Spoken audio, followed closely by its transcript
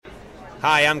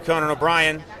Hi, I'm Conan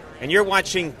O'Brien, and you're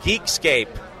watching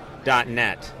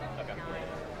Geekscape.net.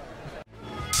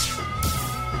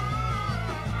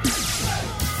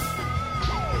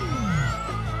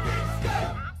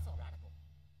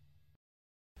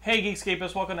 Hey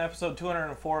Geekscapists, welcome to episode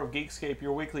 204 of Geekscape,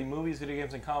 your weekly movies, video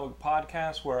games, and comic book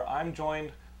podcast, where I'm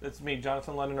joined, it's me,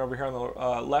 Jonathan London, over here on the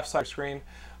left side of the screen.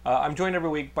 I'm joined every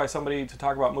week by somebody to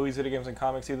talk about movies, video games, and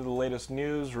comics, either the latest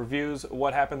news, reviews,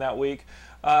 what happened that week.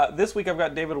 This week I've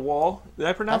got David Wohl. Did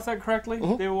I pronounce that correctly?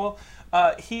 Mm-hmm. David Wohl.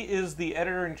 He is the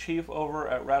editor-in-chief over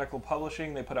at Radical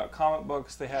Publishing. They put out comic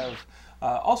books. They have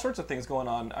all sorts of things going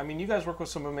on. I mean, you guys work with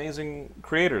some amazing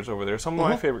creators over there. Some of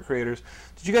my favorite creators.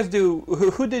 Did you guys do?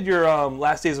 Who did your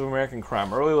Last Days of American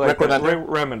Crime? I really like Rick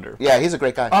Remender. Yeah, he's a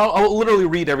great guy. I'll literally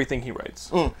read everything he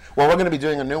writes. Well, we're going to be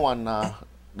doing a new one.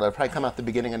 That'll probably come out the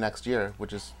beginning of next year,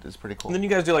 which is pretty cool. And then you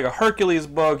guys do like a Hercules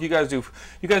book. You guys do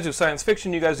science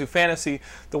fiction. You guys do fantasy.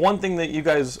 The one thing that you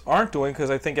guys aren't doing, because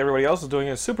I think everybody else is doing,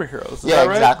 is superheroes. Is that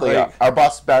right? Exactly. Like, our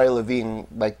boss Barry Levine,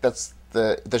 like that's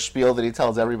the spiel that he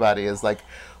tells everybody is like,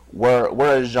 we're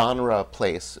a genre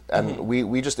place, and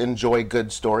we just enjoy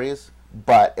good stories,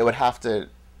 but it would have to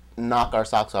knock our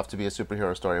socks off to be a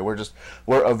superhero story.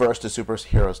 We're averse to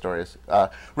superhero stories.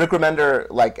 Rick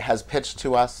Remender has pitched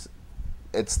to us.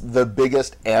 It's the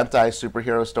biggest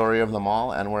anti-superhero story of them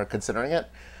all, and we're considering it.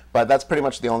 But that's pretty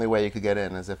much the only way you could get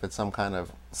in, is if it's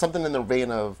something in the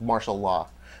vein of martial law.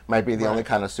 Might be the only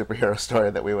kind of superhero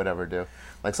story that we would ever do.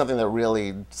 Like something that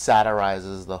really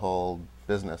satirizes the whole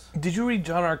business. Did you read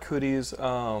John Arcudi's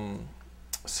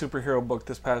superhero book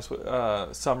this past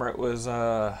summer? It was,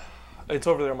 it's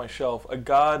over there on my shelf, A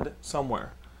God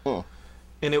Somewhere. And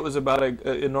it was about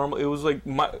a normal, it was like,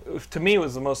 to me it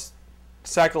was the most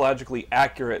psychologically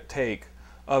accurate take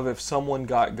of if someone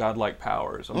got godlike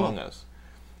powers among us,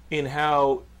 in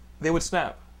how they would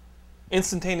snap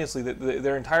instantaneously.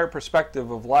 Their entire perspective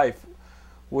of life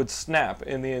would snap,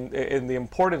 and the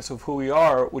importance of who we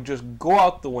are would just go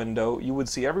out the window. You would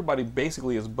see everybody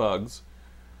basically as bugs,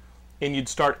 and you'd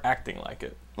start acting like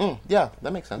it. Yeah,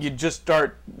 that makes sense. You'd just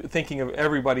start thinking of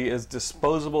everybody as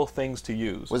disposable things to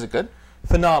use. Was it good?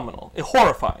 Phenomenal.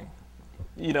 Horrifying.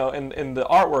 You know, and the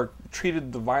artwork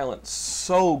treated the violence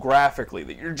so graphically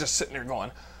that you're just sitting there going,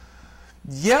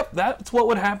 yep, that's what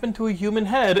would happen to a human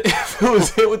head if it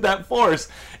was hit with that force.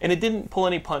 And it didn't pull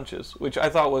any punches, which I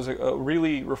thought was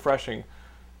really refreshing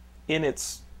in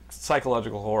its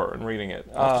psychological horror in reading it.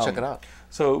 I'll have to check it out.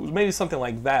 So maybe something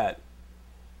like that.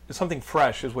 Something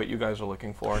fresh is what you guys are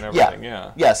looking for and everything.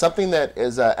 Yeah, something that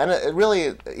is, and it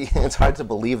really, it's hard to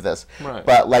believe this, right.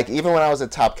 But even when I was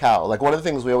at Top Cow, one of the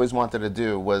things we always wanted to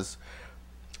do was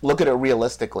look at it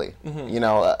realistically. You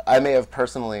know, I may have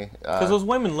personally... Because those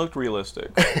women looked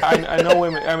realistic. I know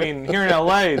women, I mean, here in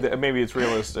LA, maybe it's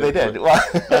realistic. They did.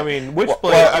 I mean,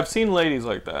 I've seen ladies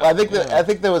like that. Well, I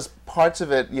think there was parts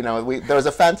of it, you know, there was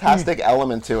a fantastic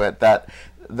element to it that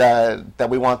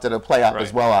we wanted to play up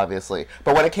as well, obviously.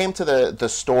 But when it came to the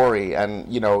story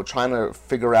and, you know, trying to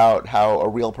figure out how a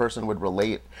real person would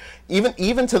relate,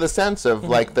 even to the sense of,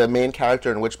 the main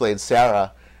character in Witchblade,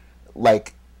 Sarah,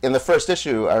 in the first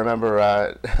issue, I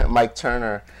remember Mike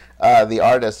Turner, the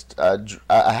artist,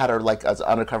 I had her, as an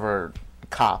undercover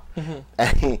cop,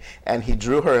 and he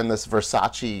drew her in this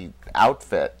Versace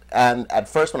outfit. And at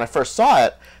first, when I first saw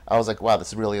it, I was like, wow,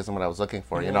 this really isn't what I was looking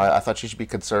for. You know, I thought she should be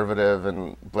conservative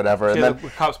and whatever. And then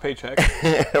cop's paycheck.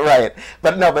 Right.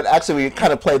 But actually we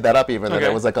kind of played that up even, that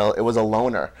it was it was a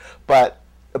loner. But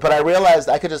I realized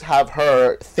I could just have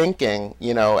her thinking,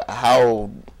 you know, how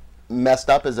messed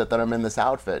up is it that I'm in this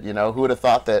outfit? You know, who would have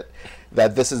thought that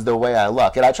this is the way I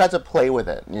look? And I tried to play with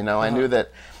it, you know. I knew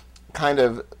that kind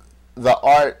of the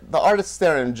artists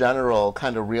there in general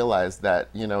kind of realized that,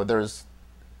 you know, there's,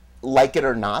 like it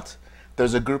or not,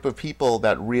 there's a group of people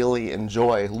that really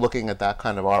enjoy looking at that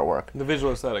kind of artwork. The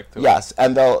visual aesthetic, too. Yes,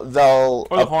 and they'll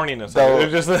or the horniness.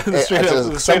 It's just the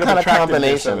straight kind of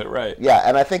combination of it, right? Yeah,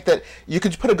 and I think that you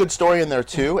could put a good story in there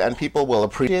too, and people will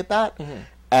appreciate that.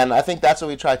 And I think that's what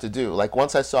we tried to do.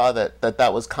 Once I saw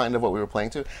that was kind of what we were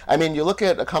playing to. I mean, you look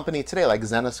at a company today like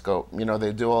Zenescope. You know,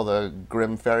 they do all the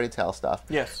grim fairy tale stuff.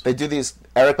 Yes. They do these.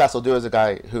 Eric Basseldeau is a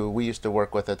guy who we used to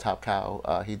work with at Top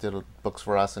Cow. He did books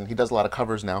for us, and he does a lot of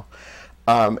covers now.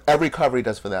 Every cover he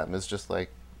does for them is just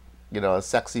you know, a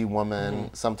sexy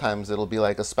woman. Sometimes it'll be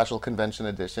a special convention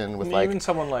edition with even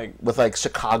someone with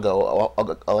Chicago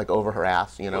over her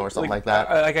ass, you know, or something like that.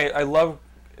 I love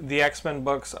the X-Men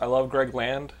books. I love Greg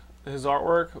Land, his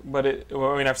artwork, but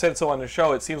I mean, I've said so on the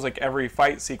show, it seems like every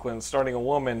fight sequence starting a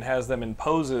woman has them in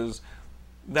poses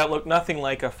that look nothing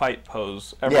like a fight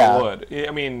pose ever would. I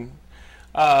mean,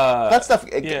 That stuff,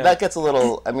 that gets a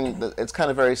little, I mean, it's kind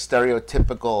of very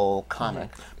stereotypical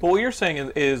comic. But what you're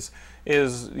saying is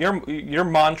your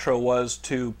mantra was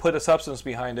to put a substance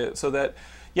behind it so that,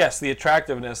 yes, the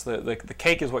attractiveness, the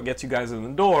cake is what gets you guys in the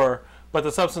door, but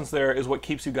the substance there is what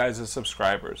keeps you guys as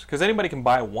subscribers. Because anybody can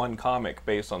buy one comic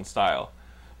based on style,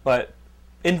 but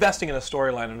investing in a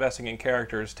storyline, investing in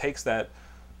characters takes that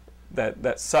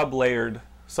sub-layered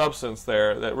substance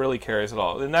there that really carries it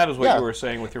all. And that is what you were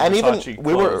saying with your Versace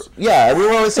clothes. We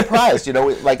were always surprised,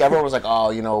 like everyone was like,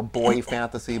 oh, boy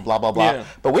fantasy, blah, blah, blah. Yeah.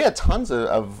 But we had tons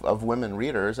of women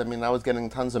readers. I mean, I was getting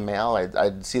tons of mail.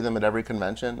 I'd see them at every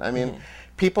convention. I mean,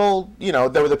 people, there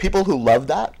were the people who loved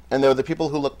that, and there were the people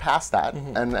who looked past that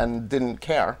and didn't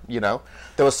care, There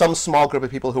was some small group of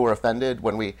people who were offended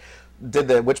when we did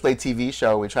the Witchblade TV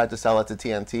show. We tried to sell it to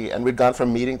TNT, and we'd gone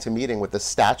from meeting to meeting with this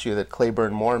statue that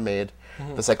Claiborne Moore made,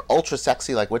 this like ultra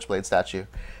sexy like Witchblade statue,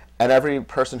 and every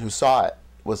person who saw it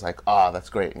was like, "Oh, that's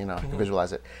great," I can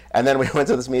visualize it. And then we went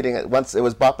to this meeting. Once it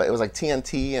was Buppa, it was like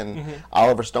TNT and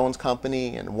Oliver Stone's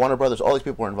company and Warner Brothers. All these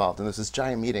people were involved, and there's this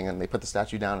giant meeting, and they put the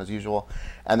statue down as usual.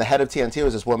 And the head of TNT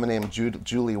was this woman named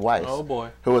Julie Weiss. Oh boy,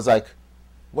 who was like,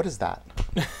 "What is that?"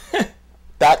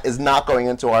 That is not going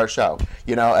into our show,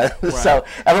 Right. So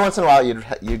every once in a while,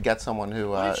 you'd get someone who.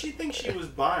 What did she think she was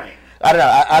buying? I don't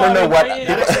know. I don't know what.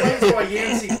 That explains why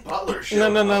Yancey Butler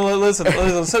showed up. No.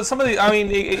 Listen. So some of the,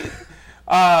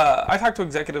 I talk to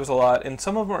executives a lot, and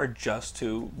some of them are just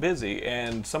too busy,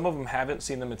 and some of them haven't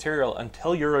seen the material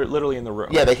until you're literally in the room.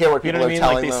 Yeah, they hear what people are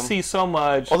telling them. They see so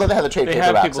much. Although they have the trade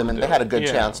paperbacks, they had a good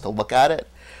chance to look at it.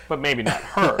 But maybe not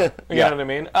her. You know what I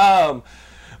mean?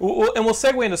 And we'll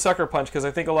segue into Sucker Punch, because I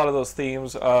think a lot of those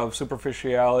themes of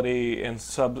superficiality and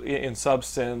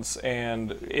substance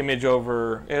and image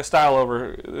over style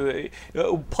over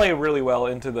play really well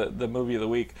into the movie of the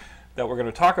week that we're going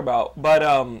to talk about. But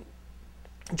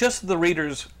just so the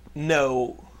readers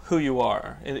know who you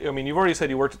are. I mean, you've already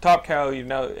said you worked at Top Cow. You're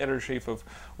now editor-in-chief of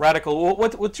Radical.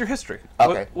 What's your history?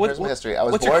 Okay, here's my history. I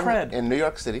was born in New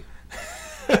York City.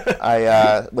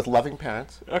 With loving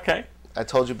parents. Okay. I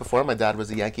told you before, my dad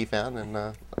was a Yankee fan, and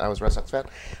I was a Red Sox fan.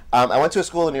 I went to a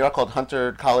school in New York called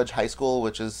Hunter College High School,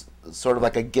 which is sort of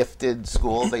like a gifted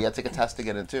school that you had to take a test to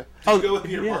get into. Oh, go with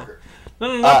Peter Parker.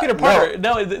 No, not Peter Parker.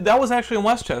 No, that was actually in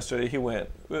Westchester that he went.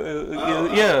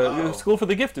 School for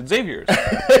the Gifted, Xavier's.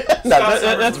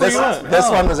 That's where you went. This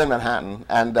one was in Manhattan,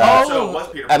 and so it was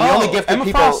Peter Parker. And the only gifted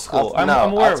people. School.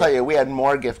 I'll tell you, we had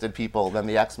more gifted people than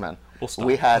the X-Men.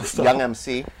 We had Young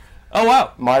MC. Oh,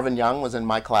 wow. Marvin Young was in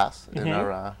my class in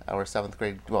our 7th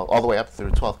grade, well, all the way up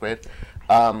through 12th grade.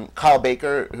 Kyle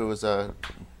Baker, who was a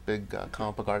big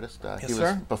comic book artist, he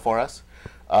was before us.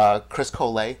 Chris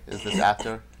Collet is this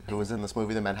actor who was in this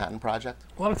movie, The Manhattan Project.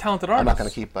 A lot of talented artists. I'm not going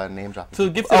to keep name dropping. So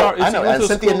gifted artists. I know, and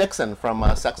Cynthia Nixon from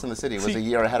Sex and the City was a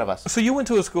year ahead of us. So you went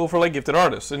to a school for like gifted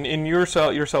artists, and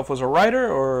yourself was a writer,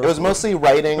 or? It was mostly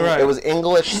writing. Right. It was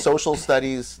English, social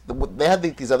studies. They had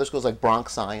these other schools like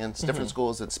Bronx Science, different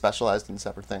schools that specialized in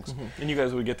separate things. And you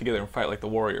guys would get together and fight like the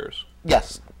Warriors.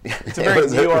 Yes. It's a very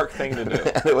New York thing to do.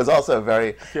 And it was also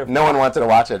very. No one wanted to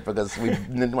watch it because we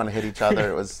didn't want to hit each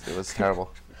other. It was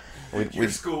terrible. Your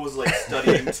school was like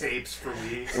studying tapes for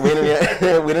weeks. We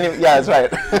didn't even, yeah, that's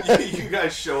right. You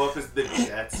guys show up as the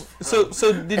Jets. So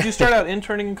did you start out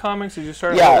interning in comics? Did you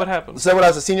start? Yeah. What happened? So when I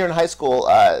was a senior in high school,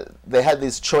 they had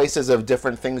these choices of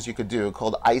different things you could do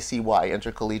called ICY,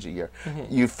 intercollegiate year.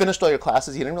 You finished all your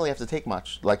classes. You didn't really have to take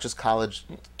much, like just college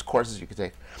courses you could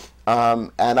take.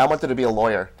 And I wanted to be a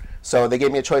lawyer, so they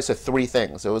gave me a choice of 3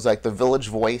 things. It was like the Village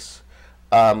Voice,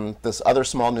 this other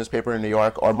small newspaper in New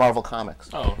York, or Marvel Comics.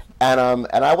 Oh. And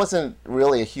I wasn't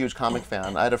really a huge comic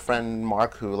fan. I had a friend,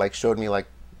 Mark, who like showed me like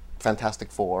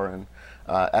Fantastic Four and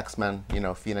X-Men,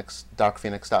 Phoenix, Dark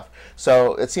Phoenix stuff.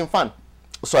 So it seemed fun.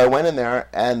 So I went in there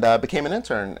and became an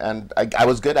intern, and I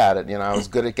was good at it. I was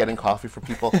good at getting coffee for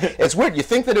people. It's weird. You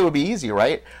think that it would be easy,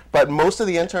 right? But most of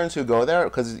the interns who go there,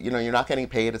 because you're not getting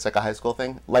paid, it's like a high school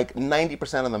thing. Like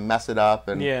 90% of them mess it up,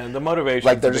 and the motivation.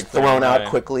 Like they're just thrown out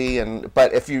quickly.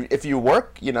 But if you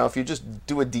work, if you just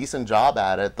do a decent job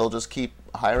at it, they'll just keep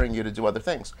hiring you to do other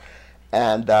things.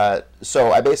 And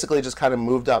so I basically just kind of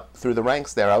moved up through the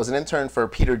ranks there. I was an intern for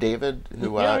Peter David,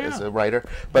 who is a writer.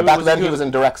 But back then he was in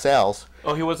direct sales.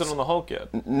 Oh, he wasn't on the Hulk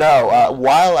yet? No.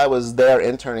 While I was there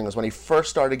interning was when he first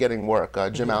started getting work.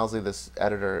 Jim Owsley, this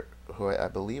editor, who I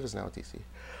believe is now at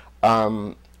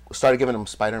DC, started giving him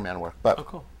Spider-Man work. But, oh,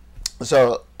 cool.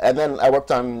 So, and then I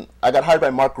got hired by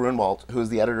Mark Grunwald, who's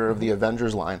the editor of the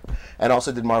Avengers line, and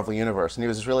also did Marvel Universe. And he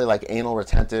was this really like anal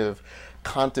retentive,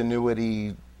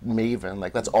 continuity maven.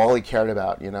 Like that's all he cared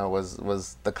about, you know,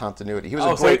 was the continuity. He was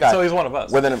a great so guy. So he's one of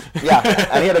us. Yeah,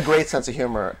 and he had a great sense of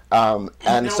humor. And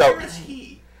now, so where is he?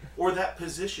 Or that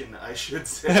position, I should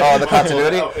say. Oh, the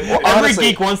continuity? Well, Every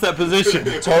honestly, geek wants that position.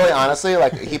 totally honestly,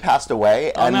 like he passed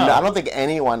away, and no. I don't think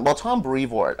anyone. Well, Tom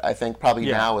Brevoort, I think probably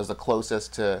now is the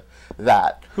closest to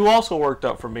that. Who also worked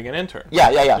up from being an intern.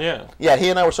 Yeah. Yeah. He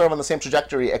and I were sort of on the same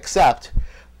trajectory, except.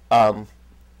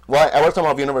 Well, I worked on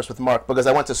Marvel Universe with Mark because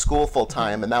I went to school full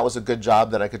time, and that was a good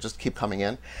job that I could just keep coming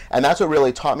in. And that's what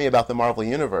really taught me about the Marvel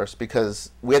Universe,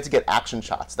 because we had to get action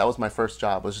shots. That was my first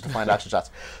job, was just to find action shots.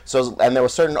 So, and there were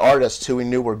certain artists who we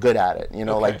knew were good at it. You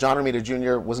know, like John Romita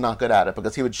Jr. was not good at it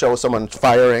because he would show someone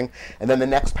firing, and then the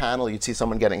next panel you'd see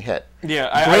someone getting hit. Yeah,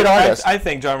 great artist. I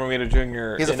think John Romita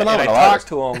Jr. He's a phenomenal I artist.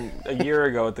 talked to him a year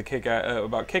ago at the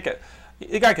about Kick-It.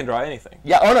 The guy can draw anything.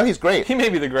 Yeah. Oh no, he's great. He may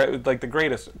be the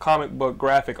greatest comic book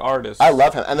graphic artist. I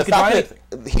love him, and the fact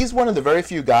that he's one of the very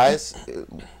few guys.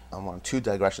 I'm on 2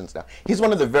 digressions now. He's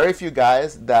one of the very few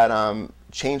guys that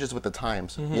changes with the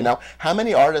times. You know, how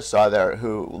many artists are there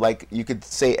who, like, you could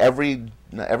say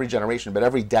not every generation, but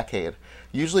every decade.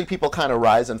 Usually people kind of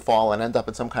rise and fall and end up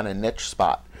in some kind of niche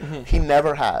spot. He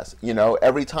never has. You know,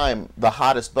 every time the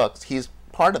hottest books, he's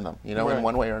part of them. You know, in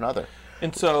one way or another.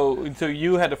 And so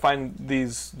you had to find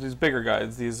these bigger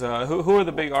guys. These who are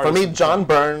the big artists? For me, John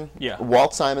Byrne, Yeah.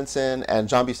 Walt Simonson, and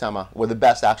John Buscema were the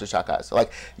best action shot guys. So,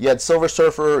 like, you had Silver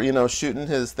Surfer, you know, shooting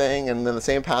his thing, and then the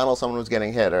same panel someone was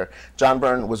getting hit. Or John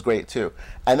Byrne was great too.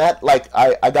 And that, like,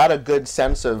 I got a good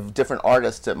sense of different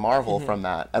artists at Marvel from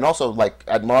that. And also, like,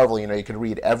 at Marvel, you know, you could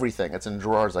read everything. It's in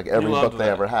drawers, like every book they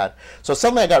ever had. So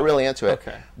suddenly I got really into it.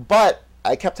 Okay. But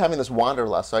I kept having this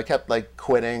wanderlust, so I kept like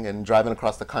quitting and driving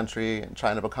across the country and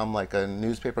trying to become like a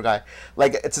newspaper guy.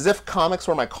 Like, it's as if comics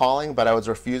were my calling, but I was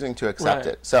refusing to accept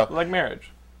it. So like marriage.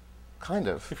 Kind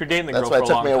of. If you're dating the That's girl why for it a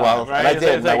took long me a time, while. right? And I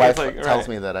did. My wife like, tells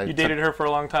me that I You dated her for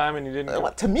a long time and you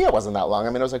didn't. To me, it wasn't that long. I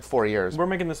mean, it was like 4 years. We're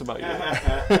making this about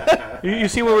you. You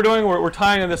see what we're doing? We're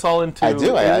tying this all into. I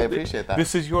do. I appreciate that.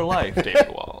 This is your life, David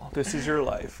Wohl. This is your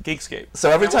life. Geekscape. So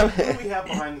every time. What do we have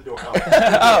behind the door?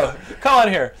 Oh, come on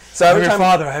here. So every I'm time, your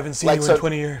father. I haven't seen you in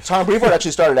 20 years. Tom Brevoort actually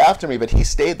started after me, but he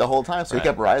stayed the whole time, so he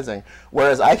kept rising.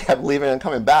 Whereas I kept leaving and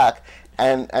coming back.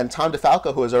 And Tom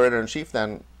DeFalco, who was our editor-in-chief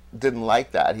then, didn't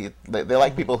like that. They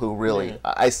like people who really.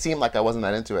 I seemed like I wasn't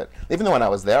that into it, even though when I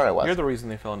was there, I was. You're the reason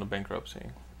they fell into bankruptcy.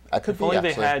 I could If only be.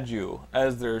 they had you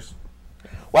as their.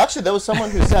 Well, actually, there was someone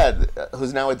who said,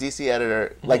 who's now a DC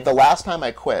editor, like the last time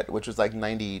I quit, which was like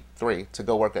 '93, to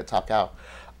go work at Top Cow.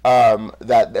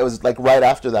 That it was like right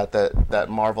after that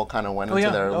Marvel kind of went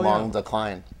into their long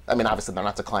decline. I mean, obviously they're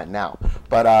not declined now,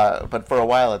 but for a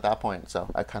while at that point.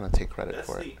 So I kind of take credit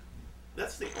for it.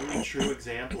 That's the only true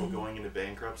example of going into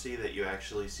bankruptcy that you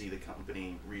actually see the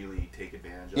company really take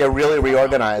advantage of. Yeah, really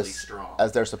reorganize strong.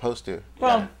 as they're supposed to.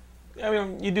 Well, I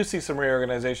mean, you do see some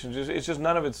reorganizations. It's just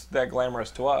none of it's that glamorous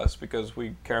to us because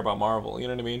we care about Marvel. You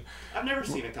know what I mean? I've never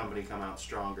seen a company come out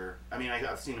stronger. I mean,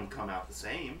 I've seen them come out the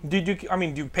same. Do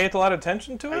you pay a lot of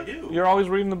attention to it? I do. You're always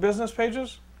reading the business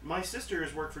pages? My sister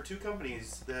has worked for 2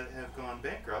 companies that have gone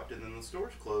bankrupt, and then the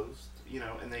stores closed. You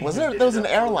know, and they There was an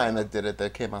airline that did it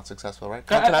that came out successful, right?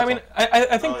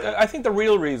 I think the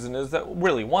real reason is that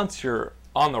really once you're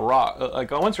on the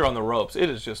once you're on the ropes, it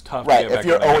is just tough. Right, to get if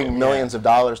you're back in the owing game. millions of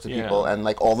dollars to people and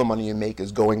like all the money you make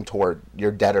is going toward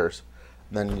your debtors,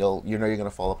 then you're going to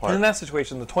fall apart. And in that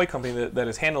situation, the toy company that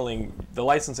is handling the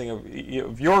licensing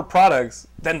of your products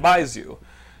then buys you.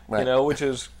 Right. You know, which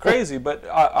is crazy. But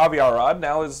Avi Arad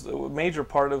now is a major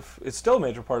part of. It's still a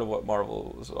major part of what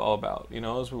Marvel was all about. You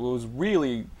know, it was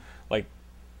really like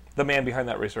the man behind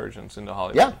that resurgence into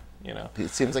Hollywood. Yeah. You know, It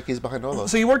seems like he's behind all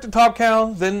those. so you worked at Top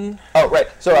Cow, then. Oh, right.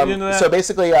 So, Get into that? so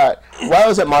basically, while I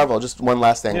was at Marvel, just one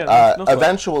last thing. Yeah, no sweat.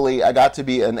 Eventually, I got to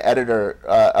be an editor.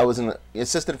 I was an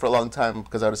assistant for a long time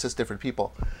because I would assist different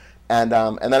people, and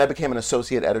then I became an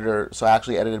associate editor. So I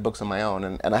actually edited books on my own,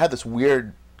 and I had this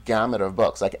weird gamut of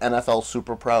books, like NFL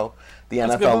Super Pro, the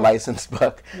That's a good NFL book. licensed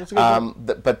book, That's a good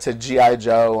book. but to G.I.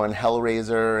 Joe and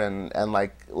Hellraiser and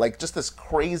like just this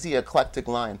crazy eclectic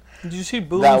line. Did you see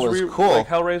Boone's That was cool. like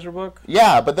Hellraiser book?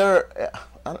 Yeah, but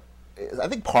I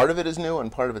think part of it is new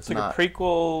and part of it's It's like not. a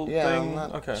prequel Yeah, thing. I'm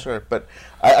not Okay. sure, but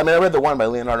I mean, I read the one by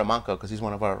Leonardo Manco because he's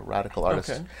one of our radical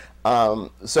artists. Okay.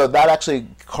 So that actually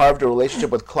carved a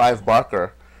relationship with Clive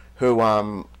Barker,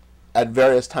 who at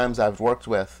various times I've worked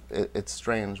with. It's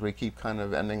strange. We keep kind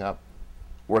of ending up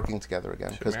working together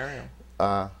again. Should marry him.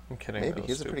 I'm I'm kidding. maybe that was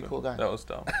he's a pretty stupid. cool guy. That was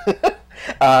dumb.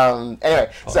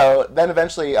 Anyway, so then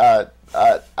eventually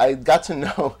I got to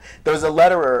know there was a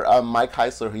letterer, Mike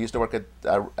Heisler, who used to work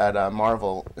at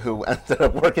Marvel, who ended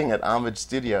up working at Homage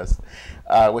Studios,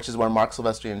 which is where Mark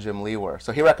Silvestri and Jim Lee were.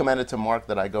 So he recommended to Mark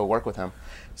that I go work with him.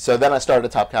 So then I started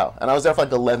at Top Cow, and I was there for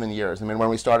like 11 years. I mean, when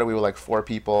we started, we were like 4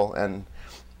 people, and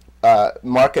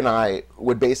Mark and I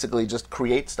would basically just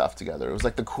create stuff together. It was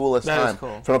like the coolest time. That is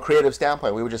cool. From a creative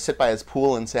standpoint, we would just sit by his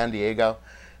pool in San Diego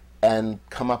and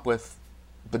come up with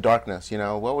the darkness. You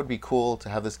know, what would be cool to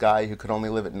have this guy who could only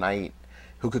live at night,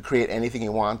 who could create anything he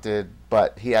wanted,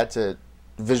 but he had to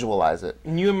visualize it.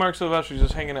 And you and Mark Silvestri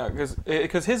just hanging out,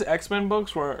 because his X-Men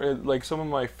books were like some of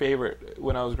my favorite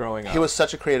when I was growing up. He was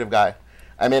such a creative guy.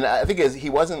 I mean, I think he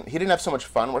didn't have so much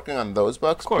fun working on those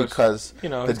books because the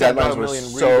deadlines were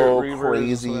so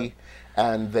crazy,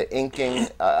 and the inking.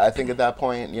 I think at that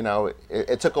point, you know,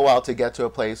 it took a while to get to a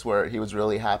place where he was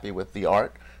really happy with the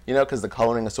art. You know, because the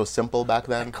coloring is so simple back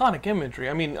then. Iconic imagery.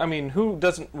 I mean, who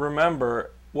doesn't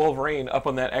remember Wolverine up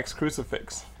on that X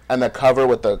crucifix? And the cover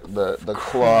with the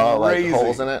claw like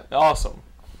holes in it. Awesome.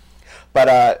 But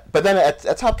then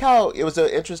at Top Cow, it was an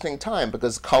interesting time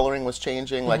because coloring was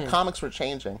changing, like comics were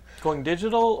changing. Going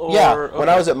digital? Or, yeah. okay. When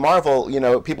I was at Marvel, you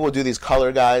know, people would do these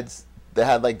color guides. They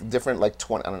had like different, like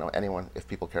 20. I don't know anyone if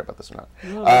people care about this or not.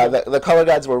 No, the color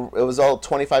guides it was all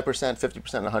 25%,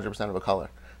 50%, and 100% of a color.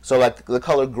 So like the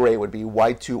color gray would be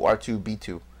Y2, R2,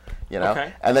 B2. You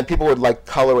know, and then people would like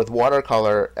color with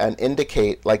watercolor and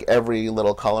indicate like every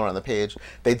little color on the page.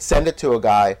 They'd send it to a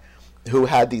guy who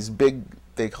had these big,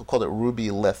 they called it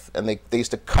ruby lithe, and they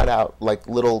used to cut out like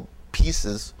little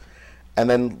pieces, and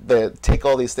then they take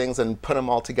all these things and put them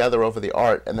all together over the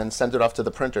art, and then send it off to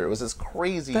the printer. It was this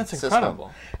crazy system.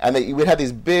 Incredible. And we'd have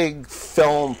these big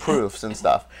film proofs and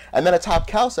stuff. And then at Top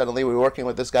Cow, suddenly we were working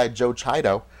with this guy Joe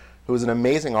Chido, who was an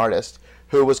amazing artist,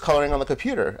 who was coloring on the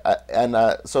computer.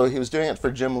 So he was doing it for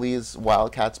Jim Lee's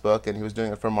Wildcats book, and he was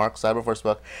doing it for Mark's Cyberforce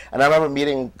book. And I remember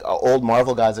meeting old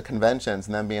Marvel guys at conventions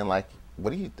and them being like,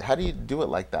 how do you do it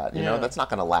like that? You know, that's not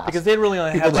going to last. Because they really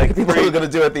only had like people were going to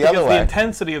do it the other way. The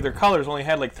intensity of their colors only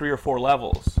had like 3 or 4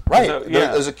 levels. Right. So,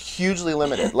 It was hugely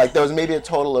limited. Like there was maybe a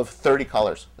total of 30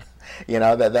 colors. You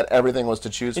know, that everything was to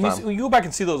choose from. You go back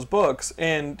and see those books,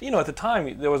 and, you know, at the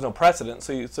time, there was no precedent,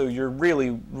 so you're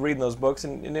really reading those books,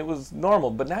 and it was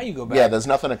normal. But now you go back. Yeah, there's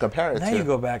nothing to compare it to. Now you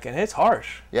go back, and it's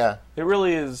harsh. Yeah. It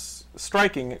really is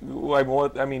striking.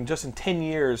 I mean, just in 10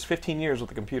 years, 15 years, what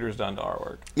the computer's done to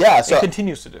artwork. Yeah, so it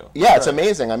continues to do. Yeah, it's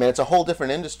amazing. I mean, it's a whole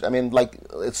different industry. I mean, like,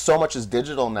 it's so much is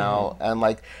digital now, and,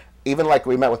 like, even like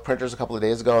we met with printers a couple of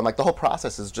days ago, and like the whole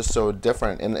process is just so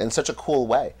different in such a cool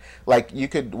way. Like you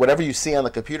could, whatever you see on the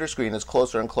computer screen is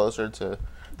closer and closer to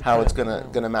how it's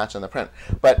gonna match on the print.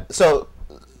 But so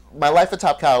my life at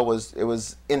Top Cow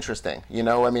was interesting. You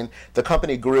know, I mean, the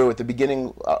company grew. At the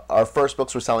beginning, our first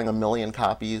books were selling 1 million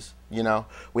copies. You know,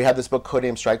 we had this book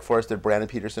Codename Strike Force that Brandon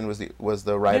Peterson was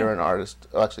the writer and artist.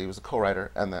 Oh, actually, he was the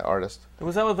co-writer and the artist.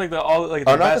 Was that with like the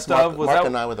best of? Mark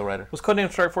and I were the writer. Was Codename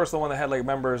Strike Force the one that had like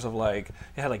members of like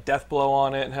it had like Death Blow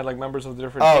on it and had like members of the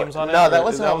different teams on it? No, that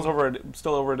was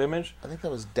still over at Image. I think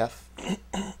that was Death.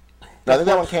 No, I think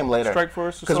that one came later. Strike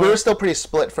Force, because we were still pretty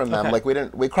split from them. Like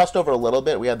we crossed over a little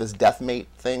bit. We had this Deathmate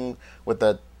thing with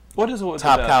the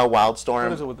Top Cow Wildstorm.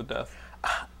 What is it with the Death?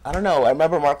 I don't know. I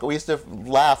remember Mark. We used to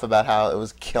laugh about how it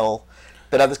was Kill.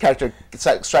 That had this character.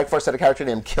 Strike Force had a character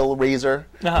named Kill Razor.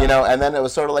 You know, and then it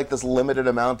was sort of like this limited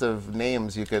amount of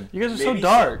names you could. You guys are so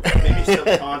dark. Maybe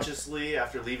subconsciously,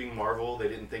 after leaving Marvel, they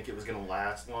didn't think it was going to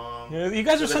last long. Yeah, you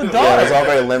guys are so dark. Yeah, it was all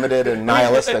very limited and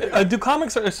nihilistic. Do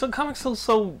comics are comics still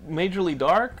so majorly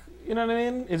dark? You know what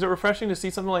I mean? Is it refreshing to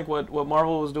see something like what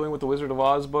Marvel was doing with the Wizard of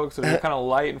Oz books? They're kind of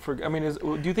light and I mean,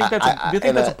 do you think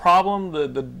that's a problem?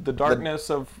 The darkness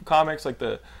of comics, like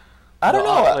the. I don't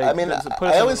know. Like, I mean,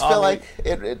 I always feel like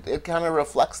it kind of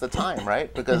reflects the time,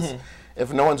 right? Because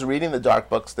if no one's reading the dark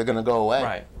books, they're going to go away.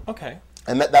 Right. Okay.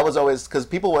 And that was always because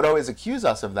people would always accuse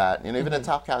us of that. You know, even at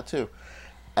Top Cow too.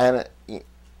 And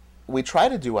we try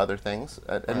to do other things,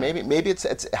 and maybe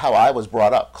it's how I was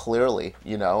brought up. Clearly,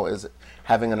 you know, is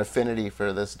having an affinity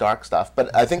for this dark stuff.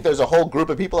 But I think there's a whole group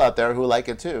of people out there who like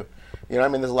it too. You know, I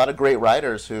mean, there's a lot of great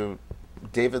writers who.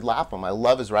 David Lapham, I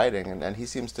love his writing, and he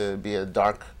seems to be a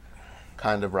dark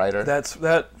kind of writer.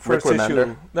 That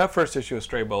first issue of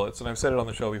Stray Bullets, and I've said it on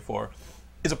the show before,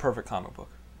 is a perfect comic book.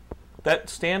 That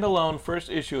standalone first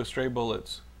issue of Stray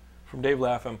Bullets from Dave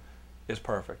Lapham is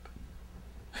perfect.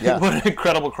 Yeah. What an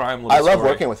incredible crime little I love story.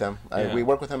 working with him. We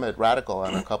work with him at Radical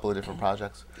on a couple of different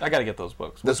projects. I got to get those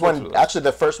books. This one, actually,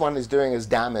 the first one he's doing is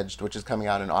Damaged, which is coming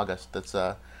out in August. That's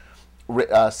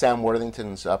Sam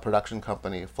Worthington's production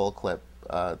company, Full Clip.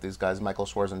 These guys, Michael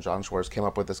Schwartz and John Schwartz, came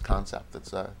up with this concept.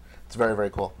 It's very, very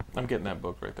cool. I'm getting that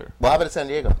book right there. We'll have it at San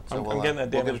Diego. So I'm getting that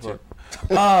damaged book.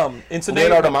 In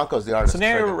Leonardo Manco's the artist.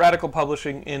 Scenario Radical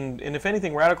Publishing, and if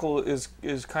anything, Radical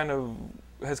has kind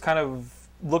of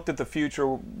looked at the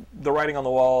future, the writing on the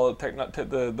wall,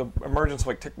 the emergence of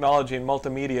like technology and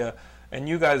multimedia, and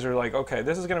you guys are like, okay,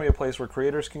 this is going to be a place where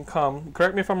creators can come.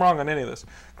 Correct me if I'm wrong on any of this.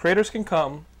 Creators can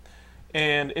come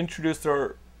and introduce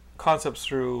their concepts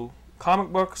through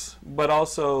comic books, but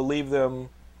also leave them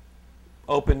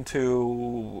open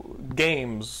to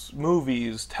games,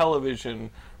 movies, television.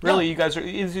 Really, you guys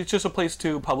it's just a place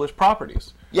to publish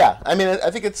properties. Yeah, I mean,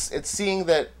 I think it's seeing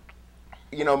that,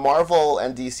 Marvel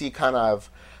and DC kind of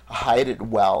hide it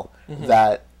well,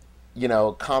 that,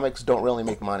 comics don't really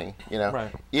make money,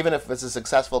 Right. Even if it's a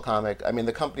successful comic. I mean,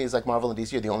 the companies like Marvel and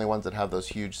DC are the only ones that have those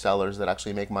huge sellers that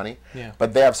actually make money. Yeah.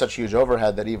 But they have such huge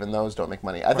overhead that even those don't make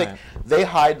money. I think they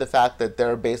hide the fact that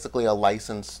they're basically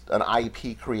an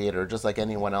IP creator, just like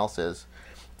anyone else is.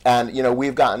 And,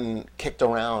 we've gotten kicked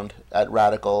around at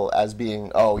Radical as being,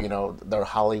 they're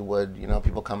Hollywood,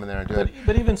 people come in there and do it.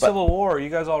 But even Civil War, you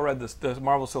guys all read the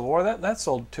Marvel Civil War, that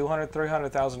sold 200,000,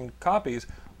 300,000 copies.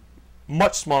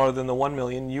 Much smaller than the 1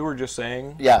 million you were just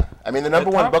saying. Yeah, I mean the number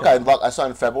one book I saw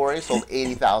in February sold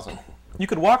 80,000. You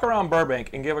could walk around Burbank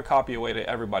and give a copy away to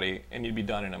everybody, and you'd be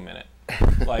done in a minute.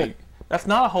 Like that's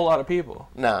not a whole lot of people.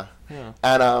 No. Yeah.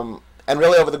 And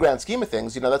really over the grand scheme of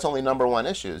things, that's only number one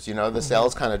issues. The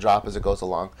sales kind of drop as it goes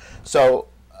along. So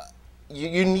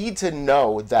you need to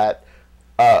know that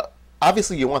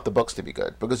obviously you want the books to be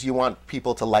good because you want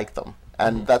people to like them.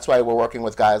 And that's why we're working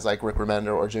with guys like Rick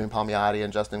Remender or Jimmy Palmiotti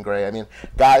and Justin Gray. I mean,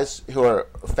 guys who are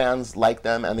fans like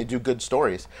them and they do good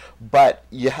stories. But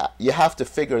you have to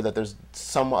figure that there's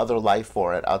some other life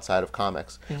for it outside of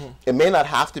comics. It may not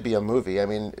have to be a movie. I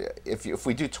mean, if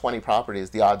we do 20 properties,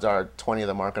 the odds are 20 of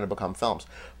them aren't going to become films.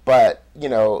 But,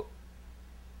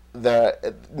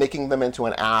 making them into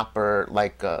an app or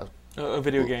like a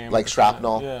video game. Like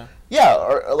Shrapnel. Yeah. Yeah,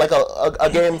 or like a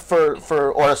game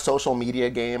or a social media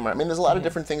game. I mean, there's a lot of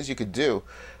different things you could do.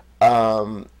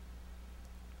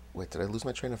 Wait, did I lose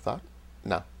my train of thought?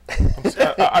 No.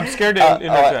 I'm scared to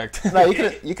interject. No,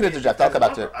 you can interject. I'll come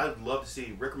back to it. I'd love to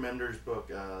see Rick Remender's book,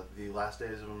 The Last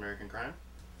Days of American Crime.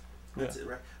 That's it,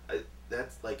 right?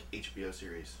 That's like HBO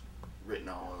series written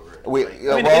all over it.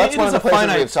 That's one of the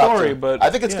places we've talked story, to. but I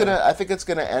think it's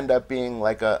gonna end up being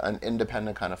like an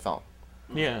independent kind of film.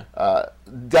 Yeah.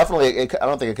 Definitely, I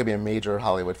don't think it could be a major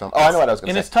Hollywood film. Oh, I know what I was going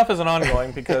to say. And it's tough as an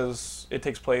ongoing because it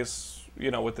takes place,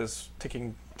 with this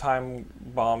ticking time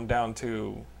bomb down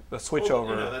to the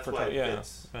switchover. That's why it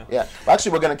fits. Yeah. Well,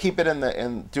 actually, we're going to keep it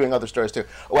in doing other stories too.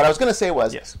 What I was going to say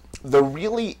was the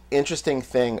really interesting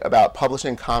thing about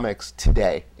publishing comics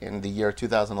today in the year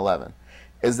 2011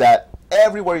 is that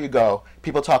everywhere you go,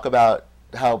 people talk about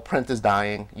how print is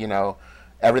dying.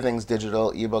 Everything's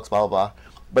digital, ebooks, blah blah blah.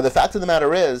 But the fact of the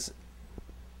matter is,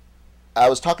 I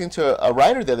was talking to a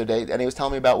writer the other day, and he was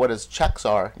telling me about what his checks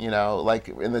are, like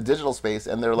in the digital space,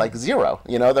 and they're like zero,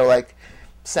 they're like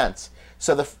cents.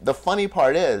 So the funny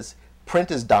part is,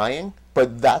 print is dying,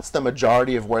 but that's the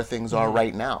majority of where things are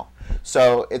right now.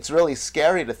 So it's really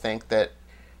scary to think that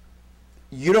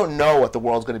you don't know what the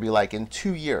world's going to be like in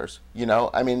 2 years.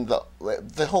 I mean,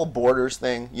 the whole Borders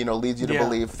thing, leads you to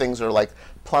believe things are like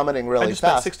plummeting really fast.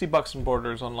 I just spent $60 in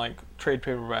Borders on like trade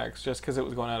paperbacks just because it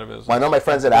was going out of business. Well, I know my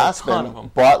friends at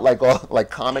Aspen bought like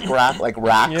comic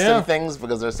racks and things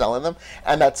because they're selling them,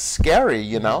 and that's scary,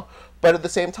 But at the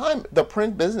same time, the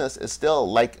print business is still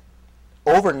like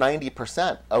over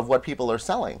 90% of what people are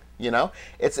selling.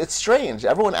 It's strange.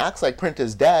 Everyone acts like print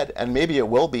is dead, and maybe it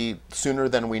will be sooner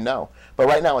than we know. But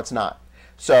right now it's not.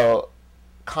 So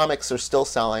comics are still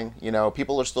selling.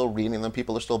 People are still reading them.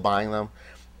 People are still buying them.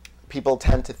 People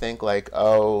tend to think like,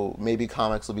 oh, maybe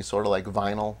comics will be sort of like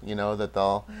vinyl.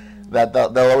 That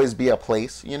there'll always be a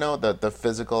place. The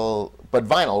physical. But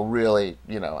vinyl really,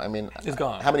 I mean, it's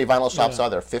gone. How many vinyl shops are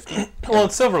there? 50? Well, in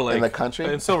Silver Lake. In the country?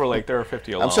 In Silver Lake, there are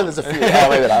 50 alone. I'm sure there's a few. Oh,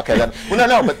 maybe not. Okay, then. Well,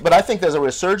 no, but I think there's a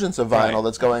resurgence of vinyl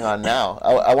that's going on now.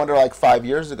 I wonder, like 5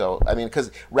 years ago, I mean,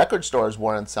 because record stores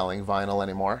weren't selling vinyl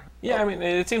anymore. Yeah, I mean,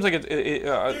 it seems like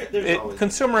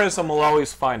consumerism will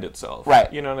always find itself. Right.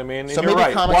 You know what I mean? And So you're maybe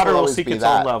right. comics Water will will always seek be its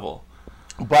that. own level.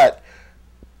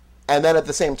 And then at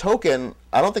the same token,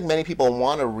 I don't think many people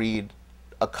want to read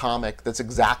a comic that's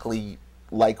exactly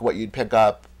like what you'd pick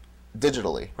up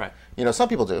digitally. Right. Some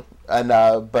people do, and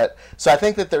but so I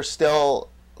think that there's still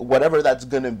whatever that's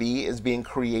going to be is being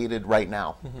created right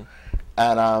now,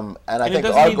 and I think it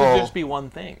doesn't our need goal to just be one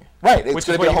thing. Right. It's which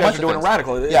going is to be what a you whole guys bunch are of doing things. in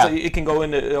Radical. Yeah. It can go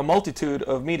into a multitude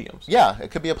of mediums. Yeah,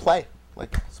 it could be a play.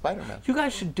 like Spider-Man. You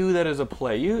guys should do that as a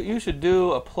play. You should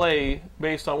do a play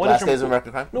based on Last Days of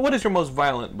American Crime? No, what is your most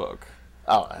violent book?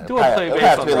 Oh, do a play it would based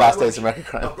have to on be that. Last Days of American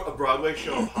Crime. A Broadway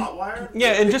show of Hotwire?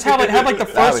 Yeah, and just have like the That'd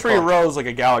first be 3 cool. rows like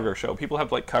a Gallagher show. People have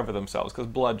to like cover themselves because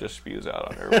blood just spews out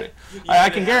on everybody. I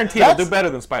can guarantee it'll do better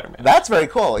than Spider-Man. That's very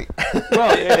cool.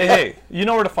 Well, hey, you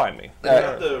know where to find me. They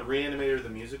have the Reanimator the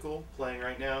musical playing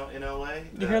right now in LA.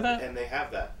 You hear that? And they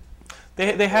have that.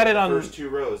 They had it on the first 2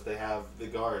 rows. They have the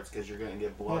guards because you're going to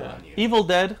get blood on you. Evil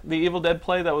Dead, the Evil Dead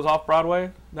play that was off Broadway.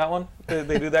 That one,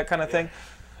 they do that kind of thing.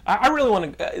 I really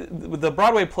want to. The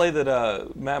Broadway play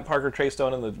that Matt Parker, Trey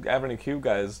Stone, and the Avenue Q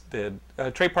guys did.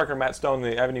 Trey Parker, Matt Stone,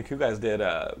 the Avenue Q guys did.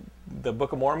 The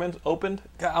Book of Mormon opened.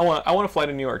 I want to fly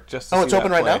to New York just to see it's open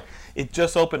that right play. now? It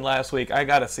just opened last week. I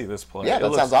got to see this play. Yeah,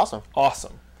 that sounds awesome.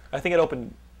 Awesome. I think it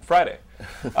opened Friday.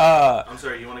 I'm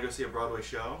sorry, you want to go see a Broadway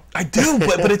show? I do,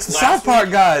 but it's the South Park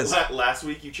guys. Last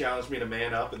week you challenged me to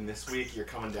man up, and this week you're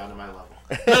coming down to my level.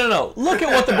 No. Look at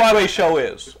what the Broadway show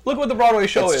is. Look what the Broadway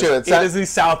show is. True. It is the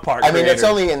South Park. I mean, it's creators.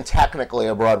 only in technically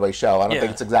a Broadway show. I don't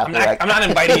think it's exactly I'm not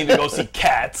inviting you to go see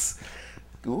Cats.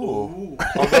 Ooh.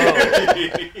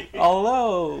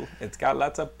 Although it's got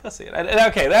lots of pussy.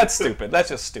 Okay, that's stupid. That's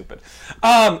just stupid.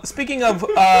 Speaking of,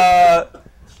 I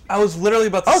was literally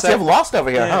about to. So you have Lost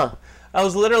over here, huh? I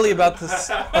was literally about to.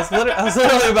 I was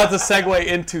literally about to segue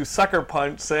into Sucker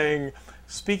Punch, saying,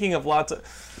 speaking of lots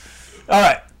of. All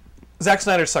right, Zack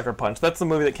Snyder's Sucker Punch. That's the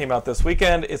movie that came out this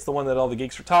weekend. It's the one that all the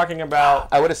geeks are talking about.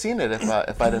 I would have seen it if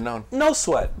I'd have known. No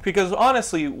sweat, because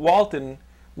honestly, Walton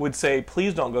would say,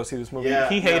 "Please don't go see this movie." Yeah,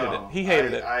 he hated it. He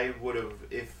hated it. I would have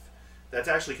if. That's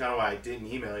actually kind of why I didn't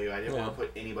email you. I didn't want to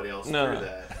put anybody else through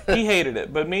that. He hated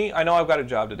it, but me, I know I've got a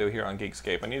job to do here on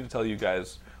Geekscape. I need to tell you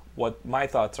guys what my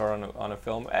thoughts are on a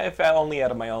film, if only out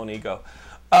of my own ego.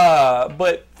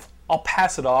 But I'll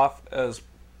pass it off as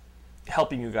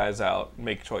helping you guys out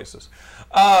make choices.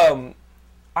 I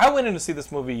went in to see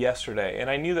this movie yesterday, and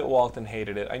I knew that Walton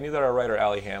hated it. I knew that our writer,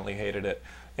 Allie Hanley, hated it.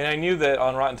 And I knew that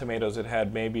on Rotten Tomatoes it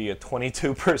had maybe a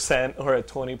 22% or a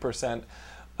 20%.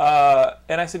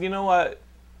 And I said, you know what?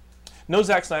 No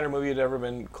Zack Snyder movie had ever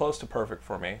been close to perfect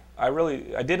for me. I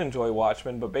did enjoy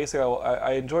Watchmen, but basically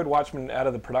I enjoyed Watchmen out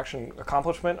of the production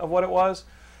accomplishment of what it was.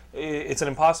 It's an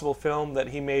impossible film that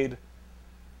he made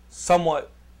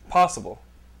somewhat possible.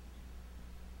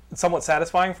 It's somewhat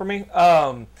satisfying for me.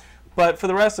 But for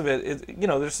the rest of it,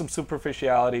 there's some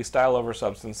superficiality, style over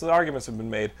substance. The arguments have been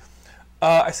made.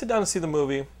 I sit down to see the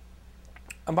movie.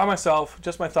 I'm by myself,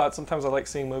 just my thoughts. Sometimes I like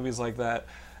seeing movies like that.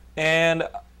 And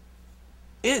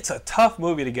it's a tough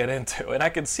movie to get into, and I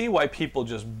can see why people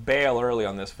just bail early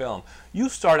on this film. You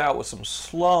start out with some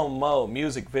slow-mo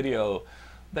music video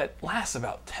that lasts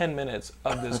about 10 minutes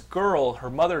of this girl, her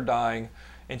mother dying,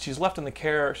 and she's left in the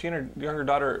care, she and her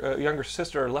younger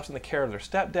sister are left in the care of their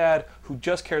stepdad, who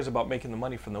just cares about making the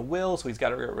money from the will, so he's got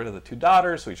to get rid of the 2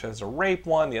 daughters, so he tries to rape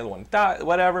one, the other one dies,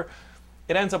 whatever.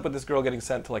 It ends up with this girl getting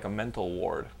sent to like a mental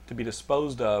ward to be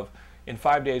disposed of. In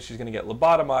 5 days, she's going to get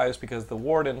lobotomized because the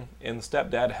warden and the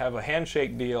stepdad have a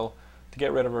handshake deal to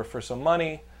get rid of her for some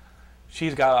money.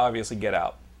 She's got to obviously get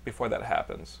out before that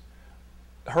happens.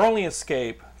 Her only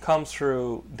escape comes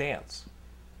through dance.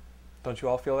 Don't you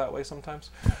all feel that way sometimes?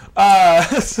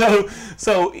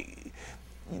 So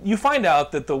you find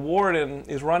out that the warden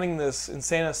is running this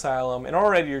insane asylum, and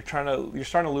already you're starting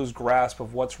to lose grasp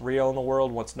of what's real in the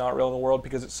world, what's not real in the world,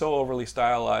 because it's so overly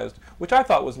stylized, which I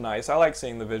thought was nice. I like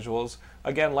seeing the visuals,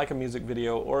 again, like a music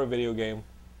video or a video game,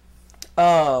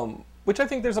 which I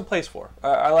think there's a place for.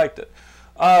 I liked it.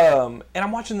 And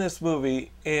I'm watching this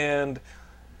movie, and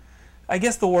I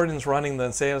guess the warden's running the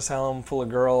insane asylum full of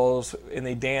girls, and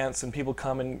they dance, and people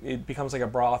come, and it becomes like a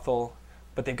brothel.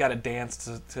 But they've got to dance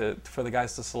for the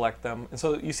guys to select them. And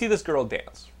so you see this girl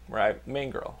dance, right? Main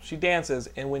girl. She dances,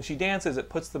 and when she dances, it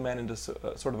puts the men into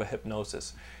sort of a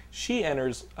hypnosis. She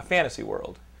enters a fantasy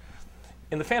world.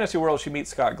 In the fantasy world, she meets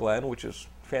Scott Glenn, which is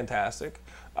fantastic.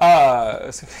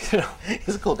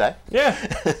 He's a cool guy. Yeah.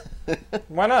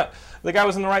 Why not? The guy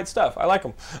was in the right stuff. I like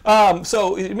him.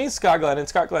 So it meets Scott Glenn, and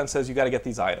Scott Glenn says, you got to get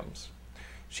these items.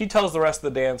 She tells the rest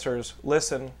of the dancers,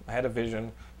 listen, I had a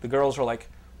vision. The girls are like,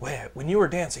 when you were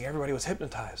dancing, everybody was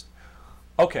hypnotized.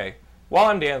 Okay, while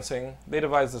I'm dancing, they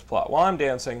devise this plot. While I'm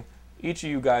dancing, each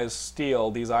of you guys steal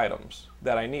these items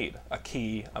that I need. A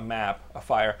key, a map, a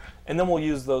fire, and then we'll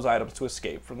use those items to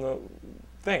escape from the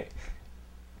thing.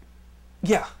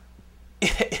 Yeah,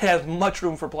 it has much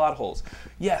room for plot holes.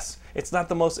 Yes, it's not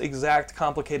the most exact,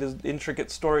 complicated, intricate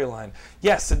storyline.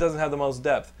 Yes, it doesn't have the most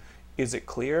depth. Is it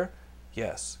clear?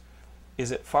 Yes.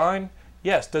 Is it fine?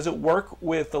 Yes. Does it work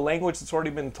with the language that's already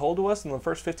been told to us in the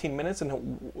first 15 minutes?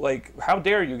 And, like, how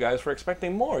dare you guys for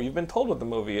expecting more? You've been told what the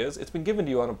movie is. It's been given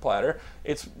to you on a platter.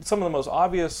 It's some of the most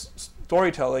obvious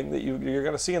storytelling that you're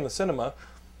going to see in the cinema.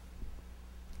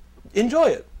 Enjoy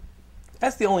it.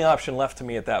 That's the only option left to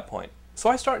me at that point. So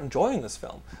I start enjoying this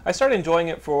film. I start enjoying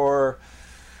it for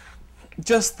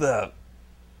just the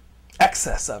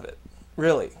excess of it,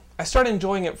 really. I start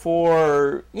enjoying it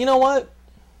for, you know what?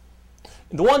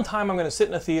 The one time I'm going to sit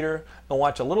in a theater and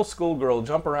watch a little schoolgirl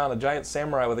jump around a giant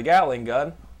samurai with a Gatling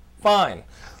gun, fine.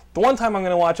 The one time I'm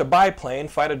going to watch a biplane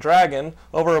fight a dragon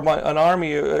over an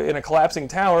army in a collapsing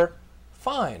tower,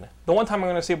 fine. The one time I'm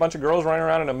going to see a bunch of girls running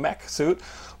around in a mech suit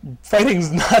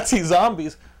fighting Nazi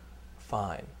zombies,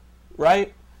 fine.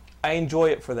 Right? I enjoy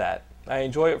it for that. I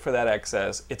enjoy it for that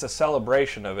excess. It's a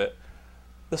celebration of it.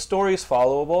 The story is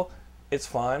followable. It's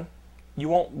fine. You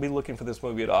won't be looking for this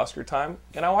movie at Oscar time.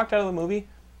 And I walked out of the movie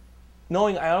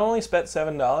knowing I only spent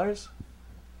 $7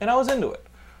 and I was into it.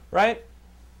 Right?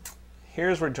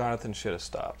 Here's where Jonathan should have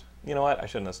stopped. You know what? I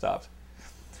shouldn't have stopped.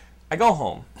 I go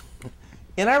home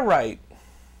and I write.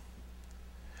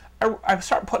 I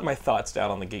start putting my thoughts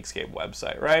down on the Geekscape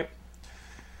website, right?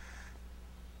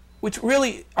 Which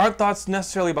really aren't thoughts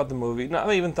necessarily about the movie,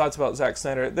 not even thoughts about Zack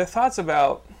Snyder. They're thoughts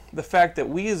about the fact that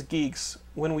we as geeks,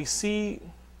 when we see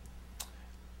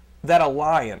that a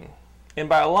lion, and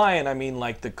by a lion I mean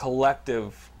like the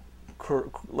collective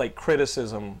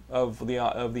criticism of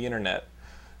the internet,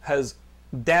 has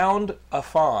downed a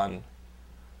fawn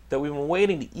that we've been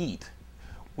waiting to eat,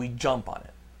 we jump on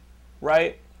it,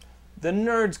 right? The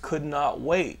nerds could not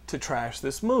wait to trash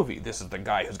this movie. This is the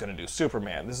guy who's going to do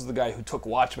Superman. This is the guy who took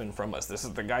Watchmen from us. This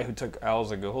is the guy who took Al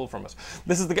Ghul from us.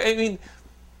 This is the guy. I mean,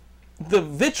 the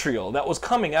vitriol that was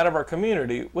coming out of our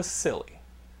community was silly.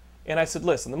 And I said,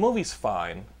 listen, the movie's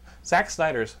fine. Zack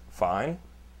Snyder's fine.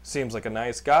 Seems like a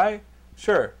nice guy.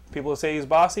 Sure, people say he's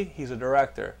bossy. He's a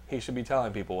director. He should be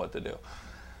telling people what to do.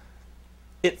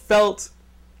 It felt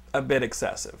a bit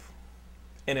excessive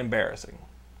and embarrassing.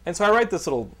 And so I write this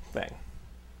little thing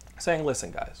saying,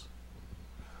 listen, guys,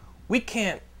 we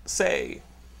can't say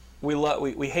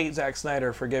we hate Zack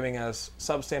Snyder for giving us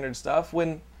substandard stuff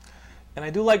when, and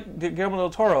I do like Guillermo del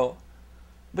Toro,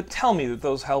 but tell me that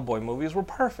those Hellboy movies were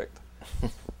perfect.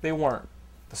 They weren't.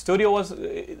 The studio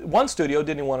one studio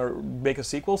didn't want to make a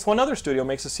sequel, so another studio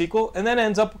makes a sequel and then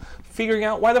ends up figuring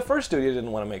out why the first studio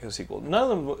didn't want to make a sequel.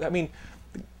 None of them, I mean,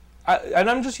 and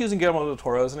I'm just using Guillermo del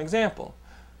Toro as an example.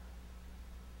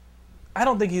 I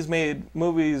don't think he's made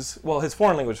movies, well, his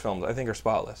foreign language films, I think, are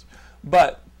spotless.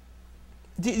 But,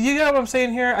 do you get what I'm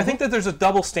saying here? I think that there's a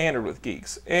double standard with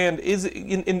geeks. And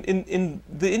in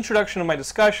the introduction of my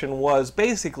discussion was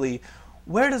basically,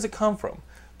 where does it come from?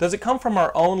 Does it come from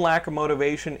our own lack of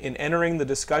motivation in entering the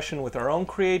discussion with our own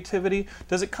creativity?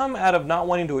 Does it come out of not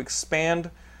wanting to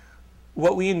expand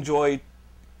what we enjoy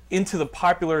into the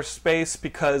popular space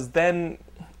because then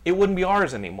it wouldn't be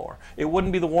ours anymore? It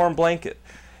wouldn't be the warm blanket.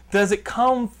 Does it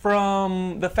come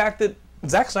from the fact that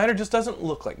Zack Snyder just doesn't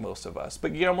look like most of us,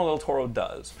 but Guillermo del Toro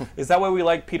does? Is that why we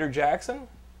like Peter Jackson?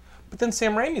 But then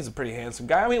Sam Raimi's a pretty handsome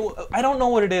guy. I mean, I don't know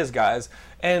what it is, guys.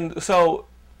 And so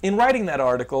in writing that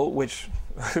article, which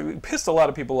pissed a lot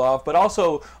of people off, but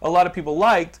also a lot of people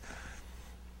liked,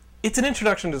 it's an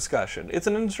introduction discussion. It's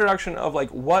an introduction of, like,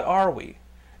 what are we?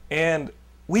 And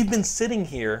we've been sitting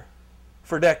here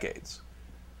for decades,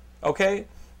 okay?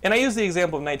 And I use the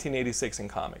example of 1986 in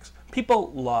comics.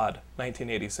 People laud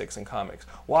 1986 in comics.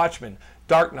 Watchmen,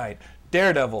 Dark Knight,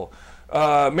 Daredevil,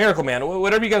 Miracle Man,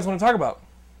 whatever you guys want to talk about.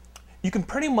 You can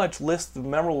pretty much list the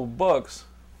memorable books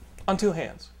on two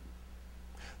hands.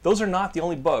 Those are not the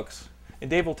only books, and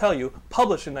Dave will tell you,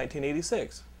 published in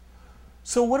 1986.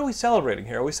 So what are we celebrating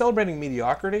here? Are we celebrating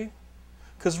mediocrity?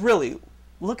 Because really,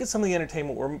 look at some of the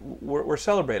entertainment we're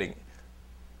celebrating.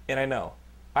 And I know,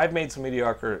 I've made some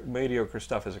mediocre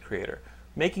stuff as a creator.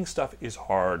 Making stuff is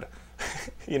hard.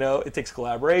 You know, it takes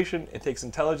collaboration, it takes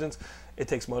intelligence, it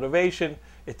takes motivation,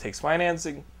 it takes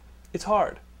financing. It's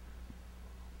hard.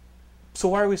 So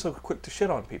why are we so quick to shit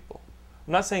on people?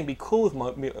 I'm not saying be cool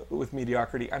with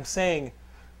mediocrity. I'm saying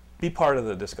be part of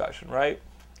the discussion, right?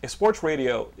 If sports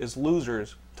radio is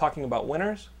losers talking about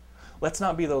winners, let's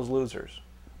not be those losers,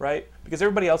 right? Because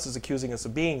everybody else is accusing us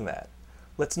of being that.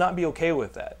 Let's not be okay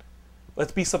with that.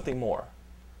 Let's be something more.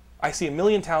 I see 1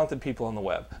 million talented people on the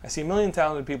web. I see 1 million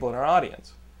talented people in our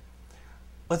audience.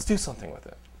 Let's do something with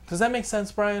it. Does that make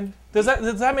sense, Brian? Does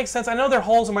that make sense? I know there are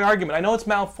holes in my argument. I know it's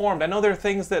malformed. I know there are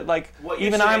things that, like,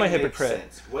 even I'm a hypocrite.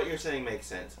 What you're saying makes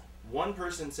sense. One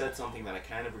person said something that I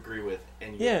kind of agree with,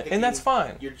 and and that's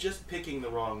fine. You're just picking the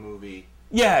wrong movie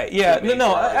Yeah.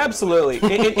 No, absolutely.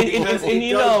 And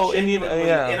you know,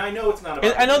 and I know it's not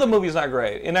about. I know the movie's not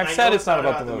great, and I've said it's not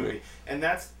about the movie. And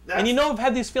that's and you know I've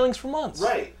had these feelings for months.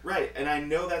 Right. And I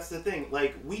know that's the thing.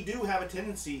 Like, we do have a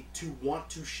tendency to want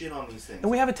to shit on these things.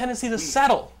 And we have a tendency to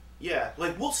settle. Yeah.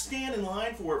 Like, we'll stand in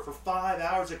line for it for 5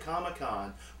 hours at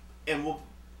Comic-Con, and we'll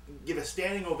give a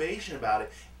standing ovation about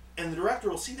it. And the director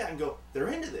will see that and go, they're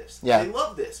into this. Yeah. They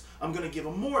love this. I'm going to give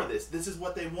them more of this. This is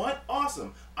what they want.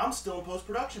 Awesome. I'm still in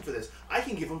post-production for this. I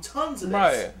can give them tons of this.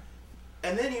 Right.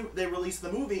 And then they release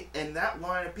the movie, and that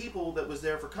line of people that was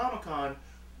there for Comic-Con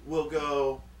will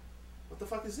go, what the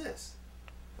fuck is this?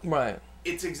 Right.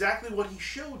 It's exactly what he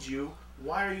showed you.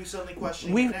 Why are you suddenly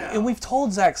questioning it now? And we've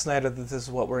told Zack Snyder that this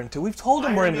is what we're into. We've told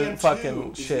him we're into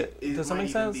fucking shit. Does that make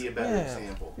sense? Be a better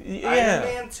example. Yeah.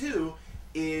 Iron Man 2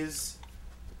 is...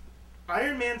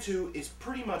 Iron Man 2 is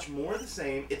pretty much more the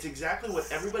same. It's exactly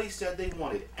what everybody said they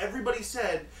wanted. Everybody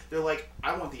said, they're like,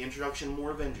 I want the introduction of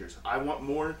more Avengers. I want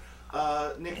more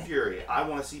Nick Fury. I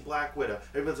want to see Black Widow.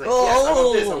 Everybody's like, yes, I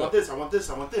want this, I want this, I want this,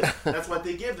 I want this. That's what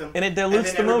they give them. And it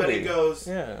dilutes the movie. Everybody goes,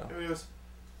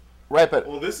 right, but...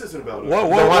 Well, this isn't about us.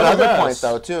 The one other point,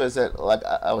 though, too, is that, like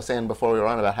I was saying before we were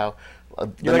on about how... a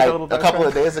couple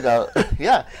of days ago,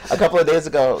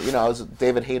 you know,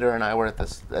 David Hayter and I were at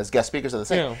this as guest speakers of the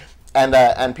thing. Yeah.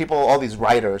 And people, all these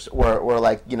writers were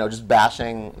like, you know, just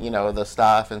bashing, you know, the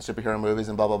stuff and superhero movies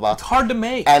and blah, blah, blah. It's hard to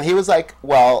make. And he was like,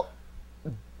 well,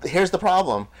 here's the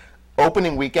problem.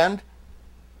 Opening weekend,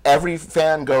 every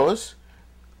fan goes,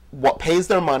 pays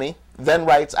their money, then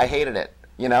writes, I hated it.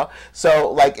 You know? So,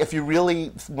 like, if you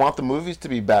really want the movies to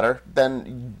be better,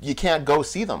 then you can't go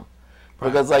see them. Right.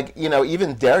 Because, like, you know,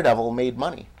 even Daredevil made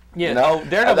money. Yeah, you know?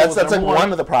 Daredevil that's like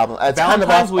one of the problems. It's kind of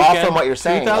off from what you're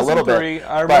saying a little bit.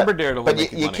 I remember Daredevil.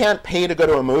 But you can't pay to go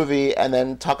to a movie and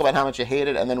then talk about how much you hate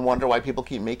it and then wonder why people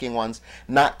keep making ones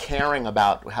not caring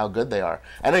about how good they are.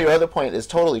 I know your other point is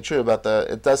totally true about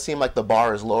it does seem like the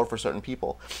bar is lower for certain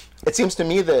people. It seems to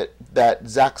me that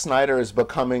Zack Snyder is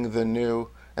becoming the new...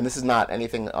 And this is not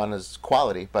anything on his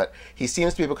quality, but he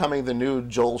seems to be becoming the new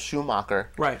Joel Schumacher.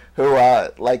 Right. Who,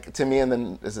 like, to me,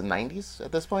 is it 90s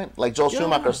at this point? Like, Joel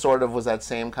Schumacher sort of was that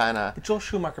same kind of... But Joel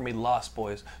Schumacher made Lost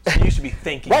Boys, so you should be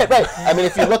thinking... Right. I mean,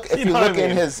 if you look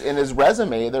in his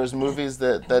resume, there's movies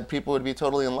that people would be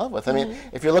totally in love with. I mean,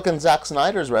 if you look in Zack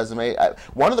Snyder's resume,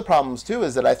 one of the problems, too,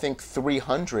 is that I think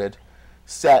 300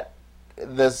 set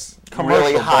this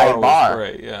really high bar.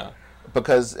 Great, yeah.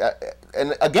 Because,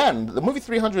 and again, the movie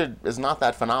 300 is not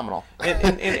that phenomenal. And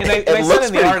I said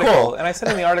in the article, cool. And I said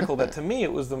in the article that to me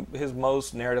it was his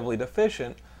most narratively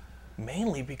deficient,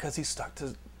 mainly because he stuck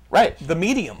to the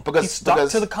medium. Because he stuck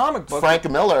to the comic book. Frank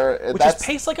Miller, which is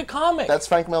paced like a comic. That's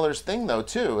Frank Miller's thing, though,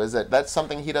 too. Is that's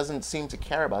something he doesn't seem to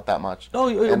care about that much. Oh,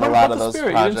 in a lot of those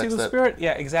projects. You didn't see the spirit?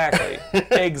 Yeah, exactly,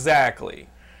 exactly.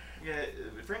 Yeah.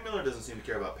 Frank Miller doesn't seem to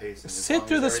care about pacing. Sit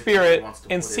through the spirit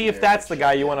and see if that's the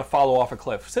guy you want to follow off a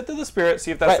cliff. Sit through the spirit,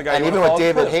 see if that's the guy you want to follow off a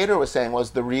cliff. And even what David Hayter was saying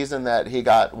was the reason that he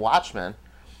got Watchmen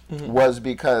was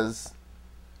because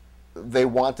they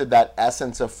wanted that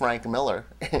essence of Frank Miller,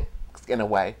 in a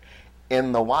way,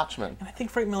 in the Watchmen. And I think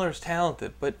Frank Miller is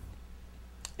talented, but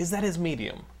is that his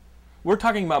medium? We're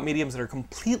talking about mediums that are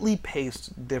completely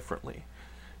paced differently,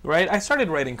 right? I started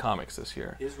writing comics this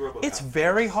year. It's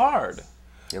very hard.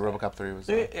 Yeah, RoboCop 3 was...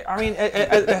 I mean...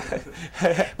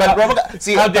 but RoboCop...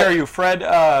 See, how dare you, Fred?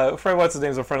 Fred, what's his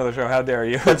name, is a friend of the show. How dare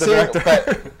you? But the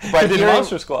director. But he did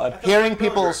Monster Squad. Hearing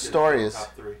people's stories...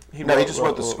 He just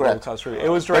wrote the script. It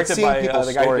was directed by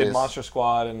the guy who did Monster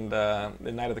Squad and The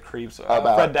Night of the Creeps,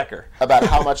 Fred Decker. About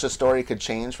how much a story could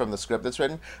change from the script that's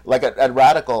written. Like at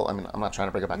Radical, I mean, I'm not trying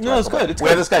to bring it back to Radical. No, it's good. It's we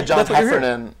have this guy, John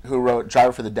Heffernan, who wrote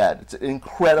Driver for the Dead. It's an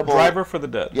incredible... Driver for the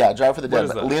Dead. Yeah, Driver for the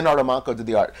Dead. Leonardo Manco did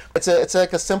the art. It's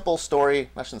like a simple story.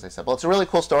 I shouldn't say simple. It's a really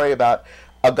cool story about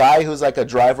a guy who's like a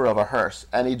driver of a hearse,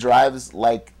 and he drives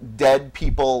like dead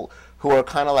people who are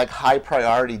kind of like high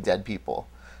priority dead people.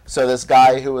 So this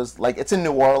guy who was like, it's in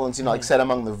New Orleans, you know, like set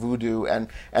among the voodoo, and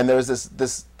there's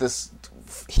this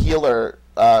healer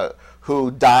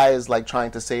who dies like trying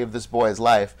to save this boy's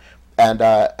life, and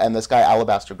this guy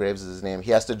Alabaster Graves is his name. He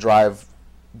has to drive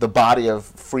the body of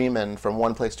Freeman from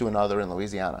one place to another in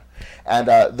Louisiana, and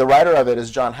the writer of it is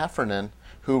John Heffernan,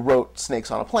 who wrote Snakes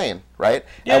on a Plane, right?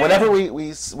 Yeah, and whenever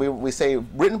we say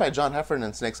written by John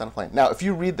Heffernan, Snakes on a Plane. Now, if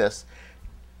you read this,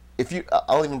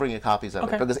 I'll even bring you copies of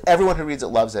it because everyone who reads it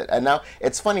loves it. And now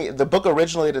it's funny, the book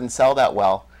originally didn't sell that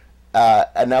well,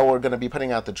 and now we're going to be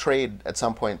putting out the trade at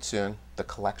some point soon, the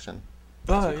collection.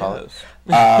 Oh, we call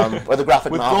yes. or the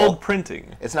graphic With novel. gold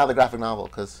printing. It's now the graphic novel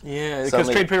because Trade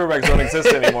paperbacks don't exist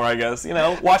anymore, I guess. You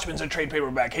know, Watchmen's a trade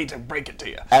paperback. Hate to break it to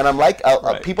you. And I'm like,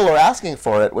 Right. people are asking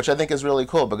for it, which I think is really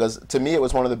cool because to me it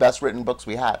was one of the best written books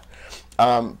we had.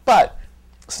 But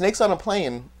Snakes on a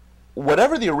Plane,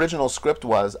 whatever the original script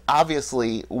was,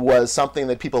 obviously was something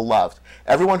that people loved.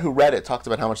 Everyone who read it talked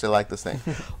about how much they liked this thing.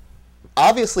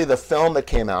 Obviously, the film that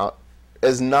came out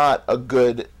is not a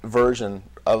good version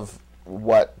of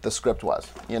what the script was.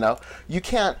 You know, you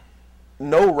can't.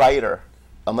 No writer,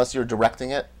 unless you're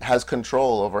directing it, has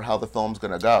control over how the film's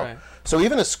going to go. Right. So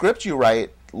even a script you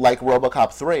write, like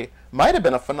RoboCop 3, might have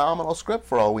been a phenomenal script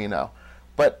for all we know.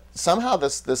 But somehow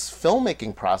this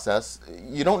filmmaking process,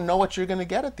 you don't know what you're going to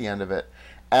get at the end of it.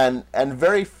 And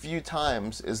very few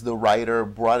times is the writer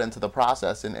brought into the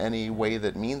process in any way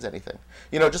that means anything.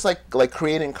 You know, just like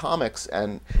creating comics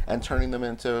and turning them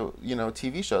into, you know,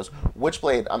 TV shows.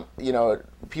 Witchblade, you know,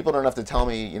 people don't have to tell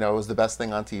me, you know, it was the best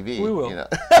thing on TV. We will. You know?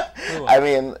 We will. I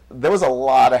mean, there was a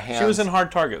lot of hands. She was in Hard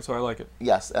Target, so I like it.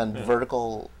 Yes, and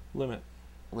Vertical Limit.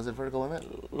 Was it Vertical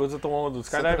Limit? Was it the one with the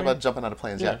skydiving? Something about jumping out of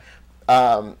planes, yeah.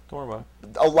 Don't worry about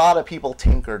it. A lot of people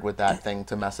tinkered with that thing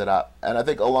to mess it up. And I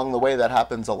think along the way that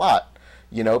happens a lot.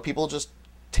 You know, people just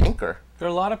tinker. There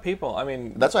are a lot of people. I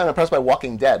mean... That's why I'm impressed by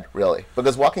Walking Dead, really.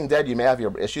 Because Walking Dead, you may have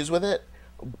your issues with it,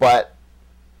 but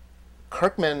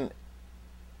Kirkman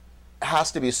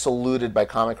has to be saluted by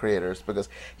comic creators because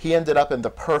he ended up in the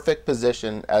perfect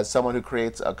position as someone who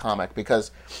creates a comic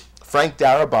because Frank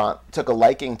Darabont took a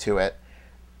liking to it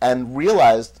and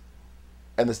realized,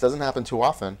 and this doesn't happen too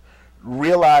often,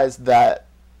 realized that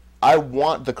I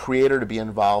want the creator to be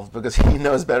involved because he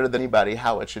knows better than anybody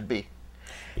how it should be.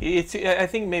 I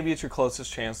think maybe it's your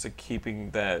closest chance to keeping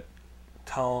that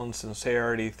tone,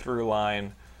 sincerity, through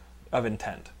line of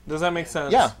intent. Does that make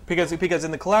sense? Yeah. Because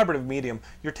in the collaborative medium,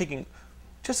 you're taking,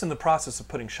 just in the process of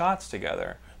putting shots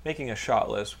together, making a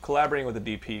shot list, collaborating with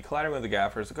the DP, collaborating with the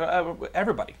gaffers,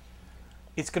 everybody.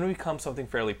 It's going to become something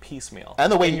fairly piecemeal.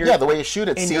 And the way you shoot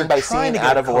it, scene by scene,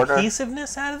 out of order.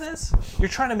 Cohesiveness out of this. You're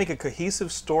trying to make a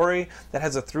cohesive story that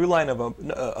has a through line of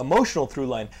emotional through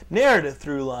line, narrative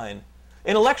through line,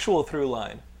 intellectual through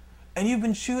line, and you've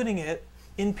been shooting it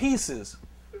in pieces.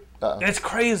 It's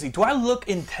crazy. Do I look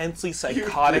intensely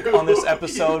psychotic on this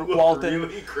episode, you look Walton?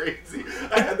 Really crazy.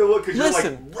 I had to look because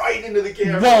you're like right into the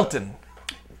camera. Walton.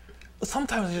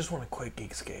 Sometimes I just want to quit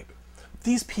Geekscape.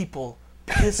 These people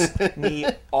piss me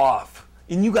off.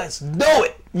 And you guys know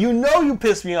it. You know you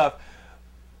piss me off.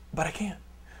 But I can't.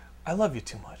 I love you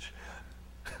too much.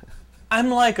 I'm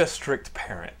like a strict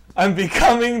parent. I'm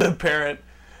becoming the parent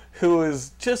who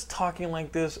is just talking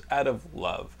like this out of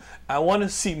love. I want to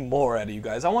see more out of you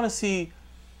guys. I want to see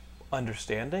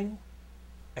understanding,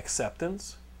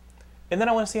 acceptance, and then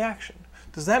I want to see action.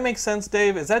 Does that make sense,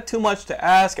 Dave? Is that too much to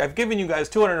ask? I've given you guys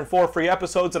 204 free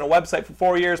episodes and a website for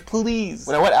 4 years. Please.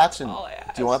 Well, what action?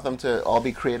 Do you want them to all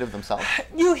be creative themselves?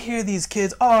 You hear these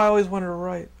kids, oh, I always wanted to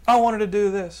write. I wanted to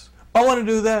do this. I want to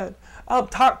do that. I'll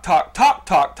talk.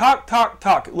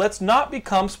 Let's not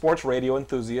become sports radio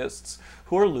enthusiasts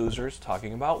who are losers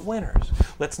talking about winners.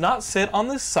 Let's not sit on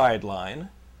the sideline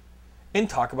and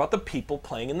talk about the people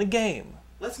playing in the game.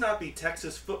 Let's not be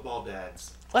Texas football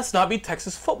dads. Let's not be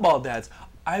Texas football dads.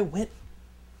 I went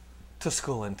to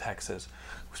school in Texas.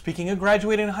 Speaking of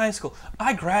graduating in high school,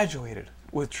 I graduated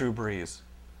with Drew Brees.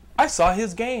 I saw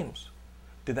his games.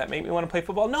 Did that make me want to play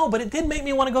football? No, but it did make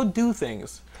me want to go do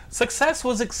things. Success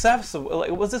was accessible.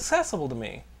 It was accessible to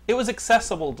me. It was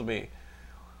accessible to me.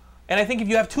 And I think if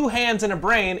you have two hands and a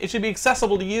brain, it should be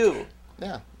accessible to you.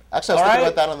 Yeah. Actually, I was thinking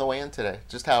about that on the way in today.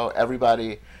 Just how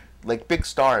everybody, like big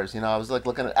stars, you know, I was like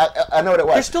looking at, I know what it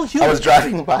was. They're still human. I was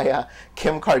driving by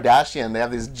Kim Kardashian. They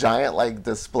have this giant like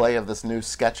display of this new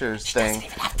Skechers thing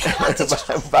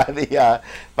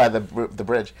by the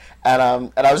bridge.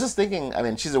 And I was just thinking, I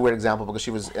mean, she's a weird example because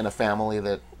she was in a family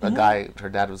that a guy, her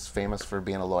dad was famous for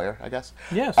being a lawyer, I guess.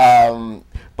 Yes.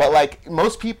 But like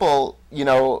most people, you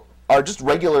know, are just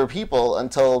regular people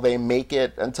until they make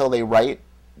it, until they write.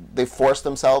 They force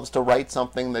themselves to write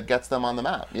something that gets them on the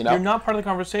map. You know, you're not part of the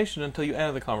conversation until you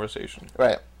enter the conversation.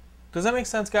 Right. Does that make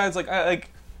sense, guys? Like,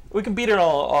 we can beat it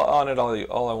all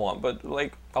I want, but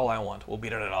like all I want, we'll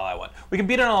beat it at all I want. We can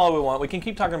beat it on all we want. We can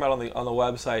keep talking about it on the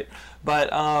website. But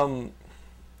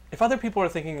if other people are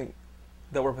thinking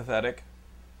that we're pathetic,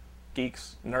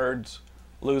 geeks, nerds,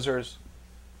 losers,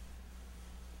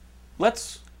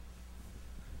 let's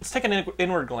let's take an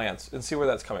inward glance and see where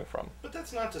that's coming from. But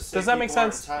that's not to say does that make people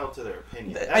aren't sense? entitled to their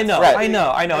opinion. I know, right. I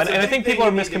know, and I think people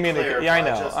are miscommunicating. miscommunicating.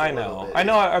 Yeah, I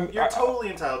know. You're totally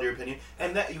entitled to your opinion,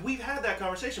 and that we've had that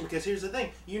conversation because here's the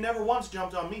thing: you never once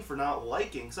jumped on me for not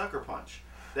liking Sucker Punch.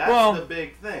 That's the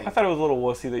big thing. I thought it was a little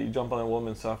wussy that you jumped on a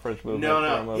woman's suffrage movement.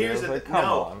 No. Here's the come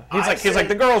on. He's like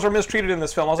the girls were mistreated in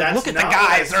this film. I was like, look at the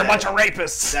guys, they're a bunch of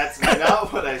rapists. That's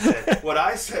not what I said. What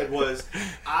I said was,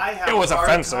 I have it was a hard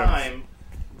offensive. time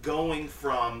going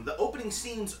from the opening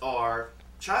scenes are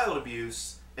child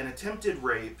abuse, an attempted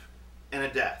rape, and a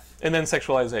death. And then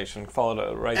sexualization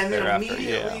followed right and thereafter. And then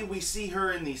immediately we see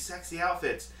her in these sexy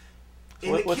outfits.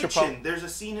 In the kitchen, there's a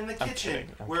scene in the kitchen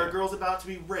where a girl's about to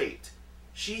be raped.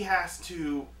 She has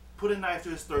to put a knife to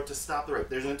his throat to stop the rape.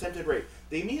 There's an attempted rape.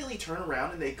 They immediately turn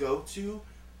around and they go to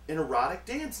an erotic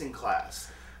dancing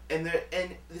class. And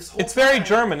this whole It's very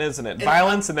German, isn't it?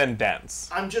 Violence and then dance.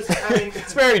 I'm just having...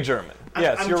 It's very German.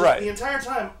 Yes, you're right. The entire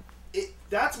time,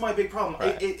 that's my big problem.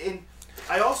 Right. And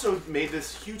I also made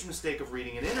this huge mistake of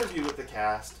reading an interview with the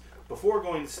cast before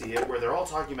going to see it, where they're all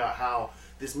talking about how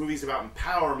this movie's about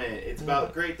empowerment. It's about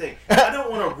a great thing. I don't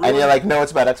want to ruin... And you're like, no,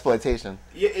 it's about exploitation.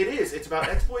 Yeah, it is. It's about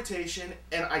exploitation,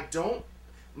 and I don't...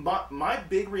 My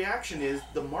big reaction is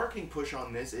the marketing push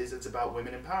on this is it's about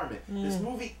women empowerment. This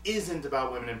movie isn't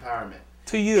about women empowerment.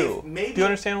 To you. Do you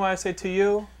understand why I say to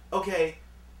you? Okay.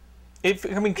 If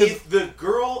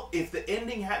the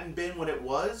ending hadn't been what it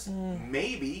was,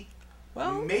 maybe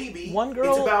one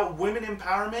girl, it's about women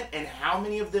empowerment and how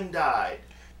many of them died.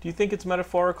 Do you think it's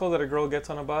metaphorical that a girl gets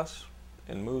on a bus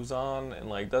and moves on and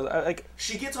does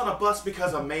she gets on a bus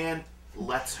because a man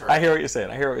lets her. I hear what you're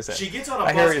saying. She gets on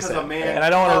a bus because a man. And I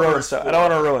don't want to ruin stuff. I don't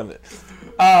want to ruin it.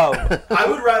 I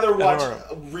would rather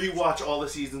rewatch all the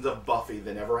seasons of Buffy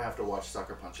than ever have to watch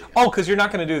Sucker Punch again. Oh, because you're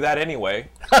not going to do that anyway.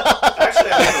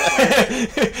 Actually,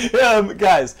 I don't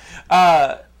guys,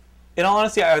 in all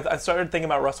honesty, I started thinking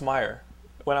about Russ Meyer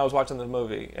when I was watching the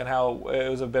movie and how it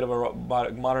was a bit of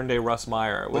a modern day Russ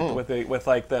Meyer with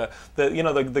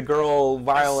the girl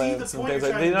violence and things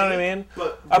like that. You know what I mean?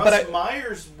 But Russ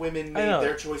Meyer's women made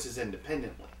their choices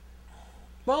independently.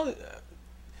 Well,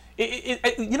 you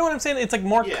know what I'm saying? It's like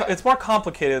more. Yeah. It's more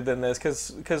complicated than this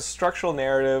because structural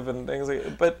narrative and things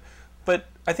like. But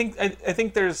I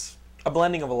think there's a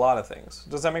blending of a lot of things.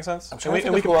 Does that make sense? I'm trying to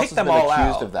think of who else has been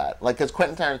accused of that. Like, because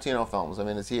Quentin Tarantino films, I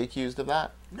mean, is he accused of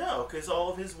that? No, because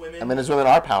all of his women... I mean, his women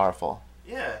are powerful.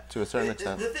 Yeah. To a certain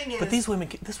extent. The thing is... But this woman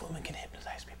can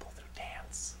hypnotize people through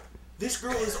dance. This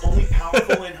girl is only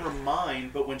powerful in her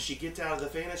mind, but when she gets out of the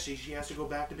fantasy, she has to go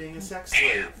back to being a sex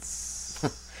slave.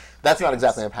 That's not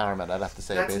exactly empowerment, I'd have to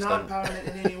say. That's not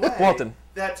empowerment in any way. Walton.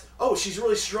 She's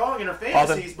really strong in her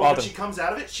fantasies, but when she comes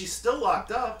out of it, she's still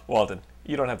locked up. Walton,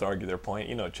 you don't have to argue their point.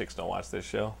 You know chicks don't watch this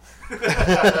show.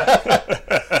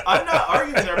 I'm not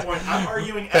arguing their point. I'm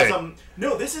arguing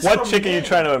no, this is what chick are you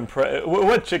trying to impress?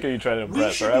 What chick are you trying to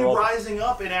impress? We should be rising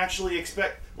up and actually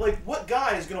expect... Like, what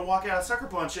guy is going to walk out of Sucker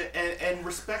Punch and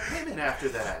respect women after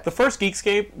that? The first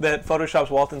Geekscape that photoshops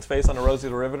Walton's face on a Rosie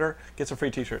the Riveter gets a free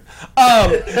t-shirt.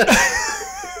 I'm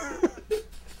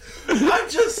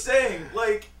just saying,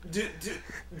 like, do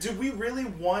we really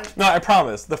want... No, I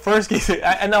promise. The first Geekscape...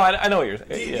 I know what you're saying.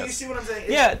 Do you see what I'm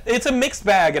saying? Yeah, it's a mixed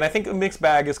bag, and I think a mixed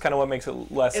bag is kind of what makes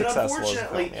it less successful. And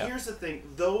unfortunately, here's the thing.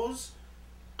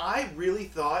 I really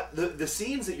thought the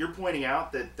scenes that you're pointing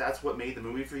out that's what made the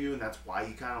movie for you and that's why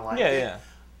you kind of liked it. Yeah.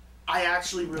 I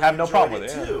actually really have no problem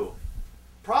with it too.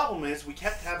 Problem is we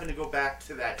kept having to go back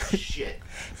to that shit.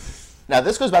 Now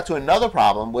this goes back to another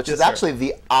problem, which is actually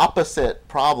the opposite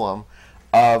problem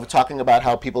of talking about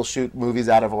how people shoot movies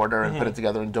out of order and put it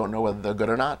together and don't know whether they're good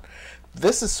or not.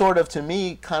 This is sort of, to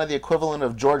me, kind of the equivalent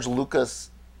of George Lucas'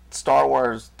 Star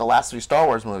Wars, the last 3 Star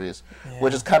Wars movies,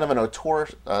 which is kind of an auteur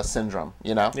syndrome,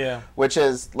 you know? Yeah. Which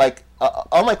is, like,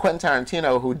 unlike Quentin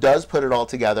Tarantino, who does put it all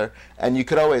together, and you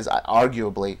could always,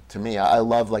 arguably, to me, I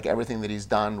love, like, everything that he's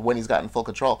done when he's gotten full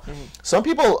control. Some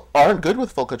people aren't good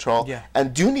with full control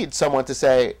and do need someone to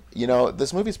say, you know,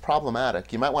 this movie's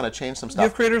problematic. You might want to change some stuff. You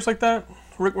have creators like that?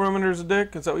 Rick Remender's a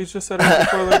dick? Is that what you just said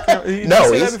before the camera?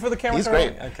 No, he's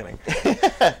great. I'm kidding.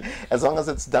 As long as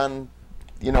it's done...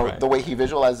 You know, the way he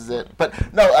visualizes it.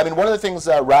 But, no, I mean, one of the things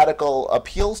Radical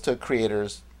appeals to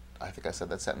creators... I think I said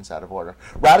that sentence out of order.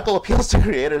 Radical appeals to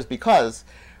creators because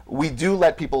we do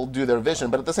let people do their vision.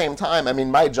 But at the same time, I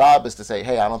mean, my job is to say,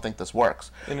 hey, I don't think this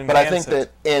works. But I think that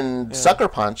in Sucker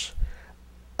Punch,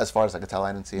 as far as I could tell,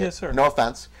 I didn't see it. Yes, sir. No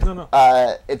offense. No.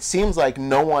 It seems like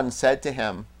no one said to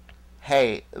him,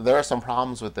 hey, there are some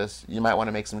problems with this. You might want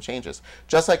to make some changes.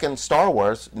 Just like in Star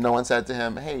Wars, no one said to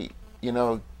him, hey, you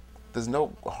know... there's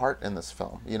no heart in this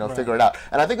film. You know, figure it out.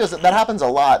 And I think that happens a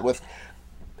lot with,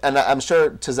 and I'm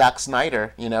sure to Zack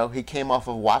Snyder, you know, he came off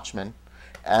of Watchmen.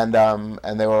 And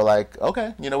they were like,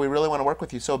 okay, you know, we really want to work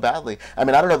with you so badly. I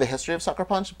mean, I don't know the history of Sucker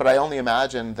Punch, but I only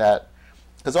imagine that,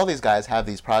 because all these guys have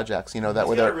these projects, you know, that He's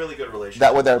with got their a really good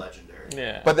relationship with Legendary.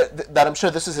 Yeah. But that I'm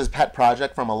sure this is his pet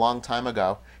project from a long time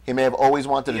ago. He may have always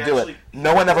wanted to do it.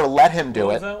 No one ever let him do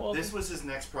it. This was his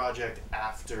next project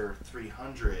after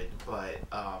 300, but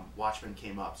Watchmen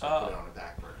came up, so I put it on the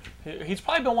back burner. He's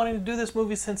probably been wanting to do this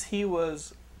movie since he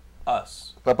was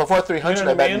Us. But before 300, You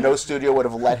know I what I bet mean? no studio would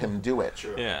have let him do it.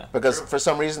 True. Yeah. Because for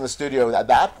some reason, the studio at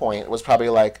that point was probably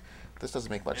like, this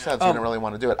doesn't make much sense. You don't really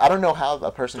want to do it. I don't know how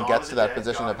a person gets to that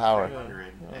position of power.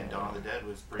 And Dawn of the Dead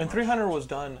was pretty And much... 300 was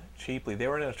done cheaply. They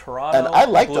were in a Toronto And I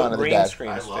liked Dawn of the green Dead. screen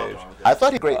I love stage. Dawn of the Dead. I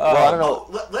thought he great. Well, I don't know.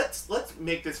 Let's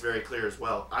make this very clear as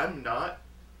well. I'm not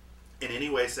in any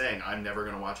way saying I'm never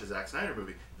going to watch a Zack Snyder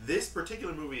movie. This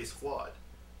particular movie is flawed.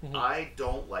 I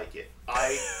don't like it.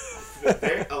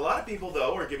 A lot of people,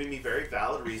 though, are giving me very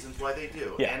valid reasons why they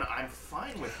do. Yeah. And I'm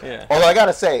fine with that. Yeah. Although I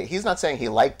gotta say, he's not saying he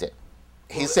liked it.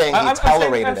 He's saying he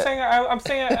tolerated it. I'm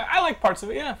saying I like parts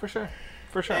of it. Yeah, for sure.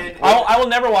 For sure. And- I will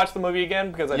never watch the movie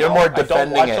again because I don't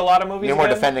watch a lot of movies You're more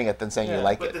again. defending it than saying you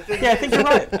like But it. the thing Yeah, I is, think you're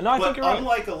right. No, I think you're right.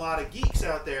 unlike a lot of geeks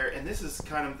out there, and this is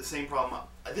kind of the same problem.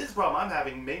 This is the problem I'm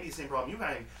having, maybe the same problem you're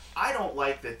having. I don't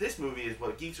like that this movie is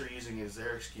what geeks are using as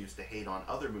their excuse to hate on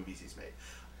other movies he's made.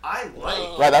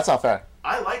 Right, that's not fair.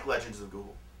 I like Legends of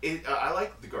Google. I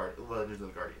like Legends of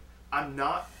the Guardian. I'm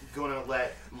not going to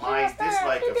let my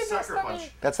dislike of Sucker Punch.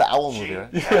 That's the owl movie, right?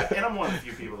 Yeah, and I'm one of the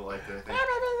few people that like that, I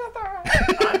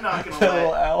think. I'm not going to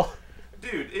Little let... L.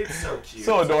 Dude, it's so cute.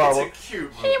 So adorable. It's a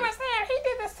cute movie. He was there. He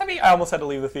did this to me. I almost had to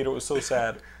leave the theater. It was so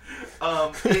sad.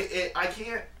 I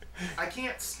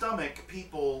can't stomach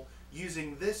people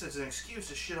using this as an excuse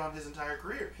to shit on his entire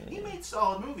career. He made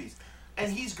solid movies.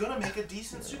 And he's going to make a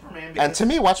decent Superman. And to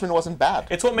me, Watchmen wasn't bad.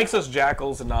 It's what makes us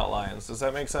jackals and not lions. Does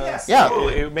that make sense? Yes, Yeah.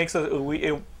 totally. It makes us.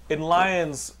 And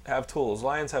lions have tools.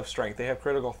 Lions have strength. They have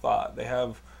critical thought. They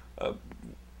have.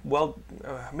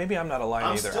 Maybe I'm not a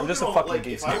lion either. I'm just a fucking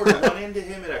geek. If I were to run into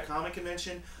him at a comic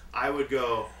convention, I would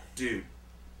go, dude,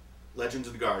 Legends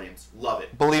of the Guardians, love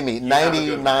it. Believe me, have a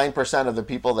good 99% of the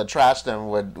people that trashed him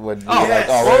would be yes. like,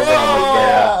 oh, what is it?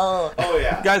 Oh,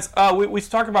 yeah. Guys, we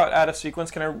talk about out of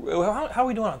sequence. How are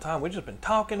we doing on time? We've just been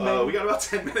talking, baby. We got about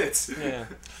 10 minutes. Yeah.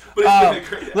 But it's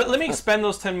been a great let me expend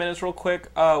those 10 minutes real quick.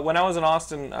 When I was in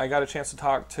Austin, I got a chance to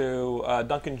talk to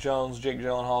Duncan Jones, Jake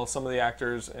Gyllenhaal, some of the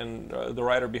actors, and the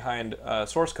writer behind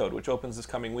Source Code, which opens this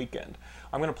coming weekend.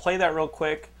 I'm going to play that real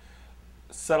quick,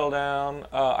 settle down.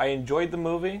 I enjoyed the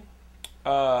movie.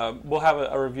 We'll have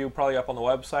a review probably up on the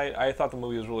website. I thought the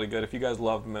movie was really good. If you guys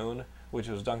loved Moon, which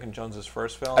was Duncan Jones'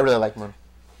 first film. I really like Moon.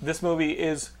 This movie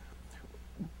is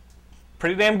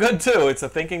pretty damn good, too. It's a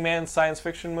thinking man's science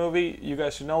fiction movie. You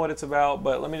guys should know what it's about,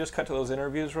 but let me just cut to those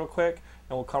interviews real quick,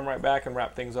 and we'll come right back and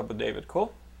wrap things up with David.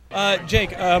 Cool?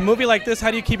 Jake, a movie like this,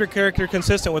 how do you keep your character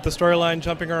consistent with the storyline,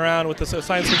 jumping around, with the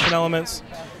science fiction elements?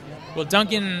 Well,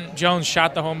 Duncan Jones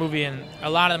shot the whole movie and a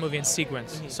lot of the movie in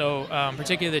sequence. So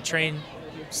particularly the train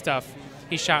stuff,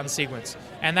 he shot in sequence.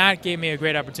 And that gave me a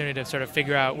great opportunity to sort of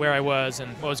figure out where I was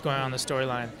and what was going on in the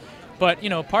storyline. But,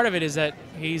 part of it is that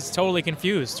he's totally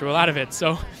confused through a lot of it.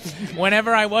 So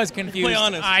whenever I was confused,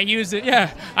 I used it.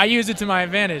 Yeah, I used it to my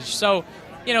advantage. So,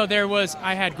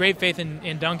 I had great faith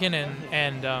in Duncan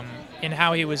and in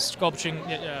how he was sculpturing,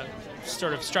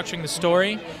 sort of structuring the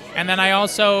story. And then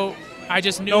I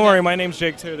just knew. Don't worry, my name's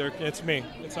Jake too. It's me.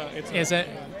 Is it?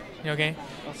 You okay?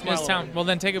 Well,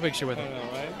 then take a picture with him.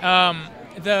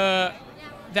 Right?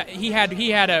 He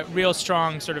had a real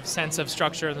strong sort of sense of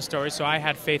structure in the story, so I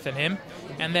had faith in him.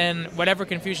 And then whatever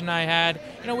confusion I had,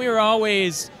 we were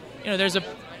always,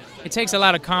 it takes a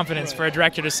lot of confidence for a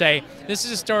director to say, this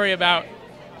is a story about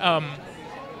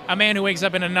a man who wakes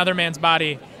up in another man's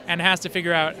body and has to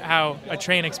figure out how a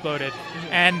train exploded,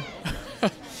 and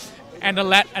to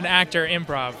let an actor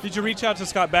improv. Did you reach out to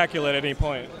Scott Bakula at any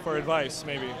point for advice,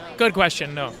 maybe? Good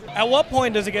question, no. At what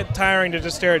point does it get tiring to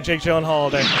just stare at Jake Gyllenhaal all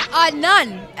day?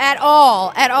 None. At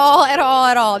all.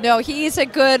 No, he's a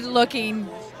good-looking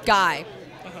guy.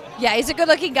 Yeah, he's a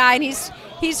good-looking guy, and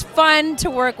he's fun to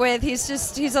work with.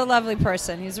 He's a lovely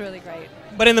person. He's really great.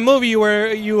 But in the movie, you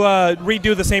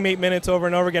redo the same 8 minutes over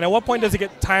and over again. At what point does it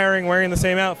get tiring wearing the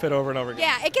same outfit over and over again?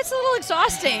 Yeah, it gets a little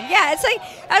exhausting. Yeah, it's like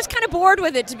I was kind of bored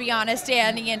with it, to be honest,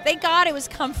 Andy. And thank God it was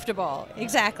comfortable.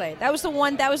 Exactly. That was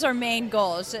our main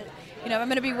goal. Is that, I'm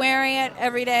going to be wearing it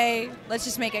every day. Let's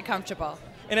just make it comfortable.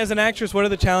 And as an actress, what are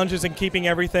the challenges in keeping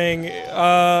everything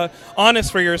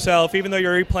honest for yourself, even though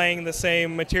you're replaying the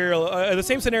same material, the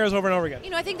same scenarios over and over again?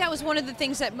 You know, I think that was one of the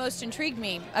things that most intrigued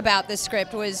me about this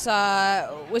script was that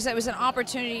it was an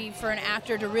opportunity for an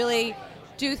actor to really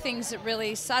do things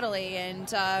really subtly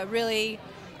and really,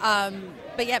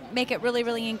 but yet make it really,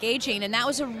 really engaging. And that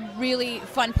was a really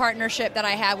fun partnership that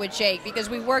I had with Jake, because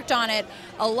we worked on it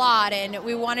a lot and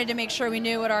we wanted to make sure we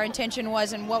knew what our intention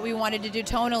was and what we wanted to do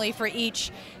tonally for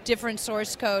each different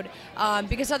source code,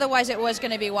 because otherwise it was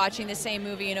going to be watching the same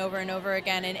movie and over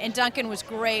again. And Duncan was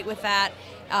great with that.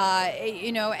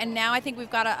 You know, and now I think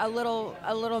we've got a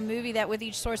little movie that with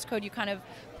each source code you kind of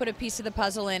put a piece of the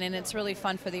puzzle in, and it's really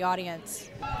fun for the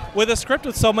audience. With a script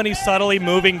with so many subtly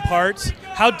moving parts,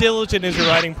 how diligent is your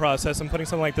writing process in putting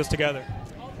something like this together?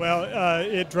 Well,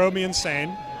 it drove me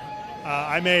insane.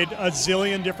 I made a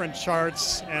zillion different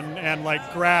charts and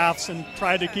like graphs and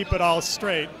tried to keep it all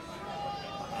straight.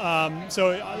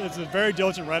 So it's a very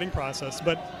diligent writing process,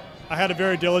 but I had a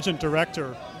very diligent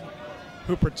director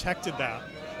who protected that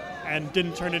and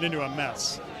didn't turn it into a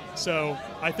mess. So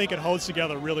I think it holds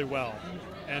together really well.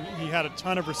 And he had a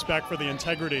ton of respect for the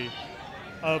integrity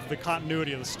of the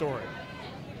continuity of the story.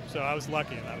 So I was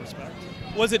lucky in that respect.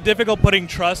 Was it difficult putting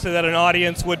trust that an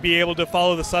audience would be able to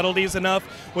follow the subtleties enough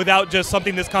without just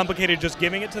something this complicated, just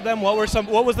giving it to them? What was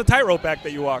the tightrope act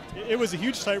that you walked? It was a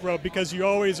huge tightrope because you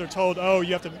always are told, oh,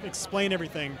 you have to explain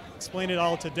everything, explain it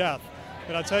all to death.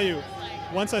 But I'll tell you,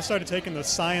 once I started taking the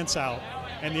science out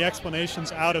and the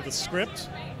explanations out of the script,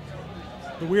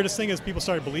 the weirdest thing is people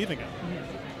started believing it.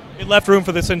 It left room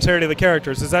for the sincerity of the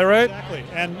characters, is that right? Exactly,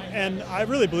 and I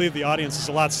really believe the audience is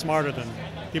a lot smarter than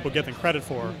people give them credit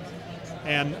for.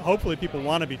 And hopefully people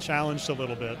want to be challenged a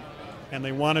little bit, and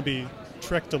they want to be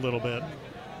tricked a little bit,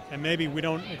 and maybe we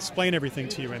don't explain everything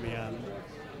to you in the end.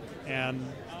 And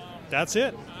that's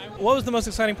it. What was the most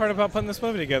exciting part about putting this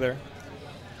movie together?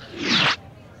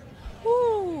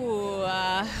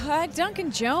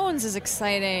 Duncan Jones is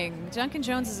exciting. Duncan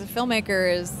Jones as a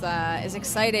filmmaker is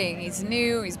exciting. He's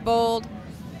new, he's bold,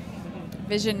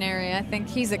 visionary. I think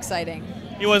he's exciting.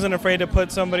 He wasn't afraid to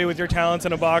put somebody with your talents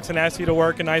in a box and ask you to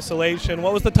work in isolation.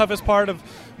 What was the toughest part of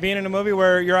being in a movie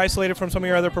where you're isolated from some of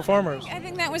your other performers? I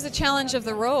think that was the challenge of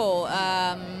the role,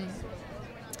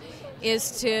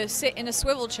 is to sit in a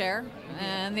swivel chair,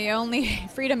 and the only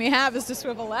freedom you have is to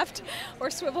swivel left or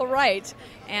swivel right,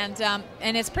 and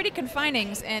it's pretty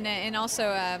confining, and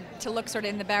also to look sort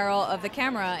of in the barrel of the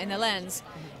camera in the lens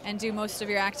and do most of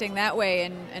your acting that way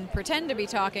and pretend to be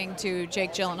talking to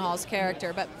Jake Gyllenhaal's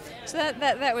character. But so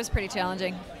that was pretty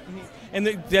challenging. And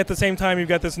at the same time, you've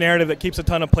got this narrative that keeps a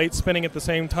ton of plates spinning at the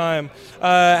same time.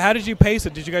 How did you pace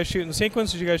it? Did you guys shoot in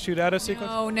sequence? Did you guys shoot out of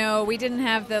sequence? No, we didn't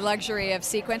have the luxury of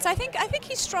sequence. I think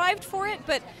he strived for it,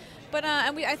 but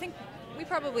I think we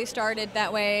probably started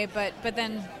that way. But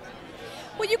then,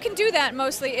 well, you can do that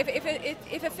mostly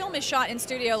if a film is shot in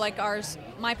studio like ours,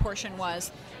 my portion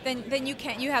was. Then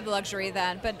you have the luxury of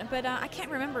that. But I can't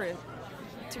remember.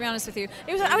 To be honest with you,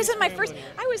 I was in my first.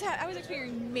 I was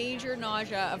experiencing major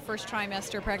nausea of first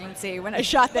trimester pregnancy when I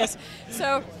shot this,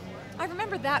 so I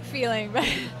remember that feeling.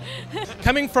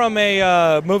 Coming from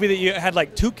a movie that you had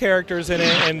like 2 characters in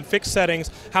it and fixed settings,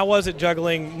 how was it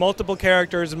juggling multiple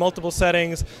characters and multiple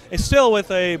settings, and still with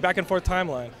a back and forth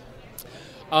timeline?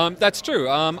 That's true.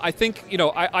 I think,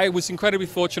 I was incredibly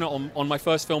fortunate on my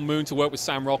first film, Moon, to work with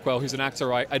Sam Rockwell, who's an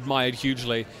actor I admired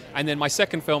hugely. And then my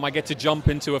second film, I get to jump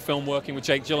into a film working with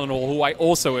Jake Gyllenhaal, who I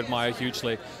also admire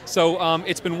hugely. So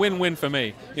it's been win-win for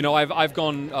me.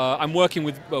 I'm working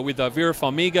with Vera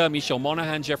Farmiga, Michelle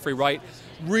Monaghan, Jeffrey Wright,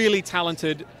 really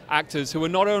talented actors who are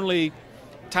not only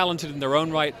talented in their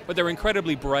own right, but they're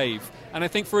incredibly brave. And I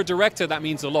think for a director, that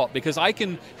means a lot, because I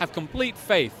can have complete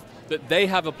faith that they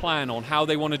have a plan on how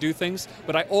they want to do things,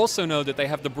 but I also know that they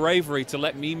have the bravery to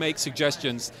let me make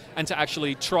suggestions and to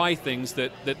actually try things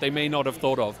that they may not have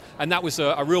thought of. And that was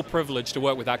a real privilege to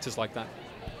work with actors like that.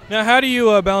 Now, how do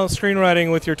you balance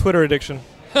screenwriting with your Twitter addiction?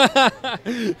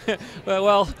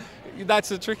 Well,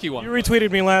 that's a tricky one. You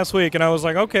retweeted me last week, and I was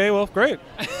like, okay, well, great.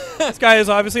 This guy is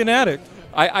obviously an addict.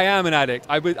 I am an addict.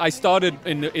 I started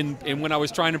in when I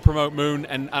was trying to promote Moon,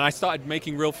 and I started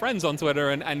making real friends on Twitter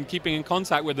and keeping in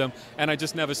contact with them, and I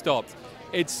just never stopped.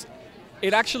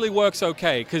 It actually works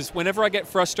okay, because whenever I get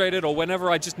frustrated or whenever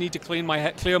I just need to clear my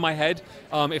head,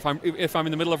 if I'm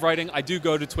in the middle of writing, I do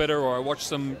go to Twitter or I watch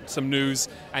some news,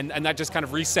 and that just kind of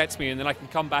resets me, and then I can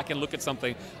come back and look at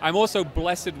something. I'm also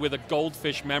blessed with a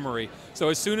goldfish memory, so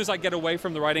as soon as I get away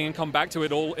from the writing and come back to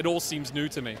it all seems new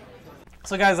to me.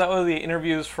 So, guys, that was the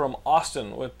interviews from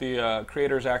Austin with the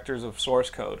creators, actors of Source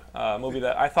Code, a movie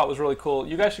that I thought was really cool.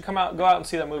 You guys should go out and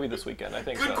see that movie this weekend, I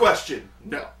think. Good question.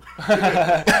 No.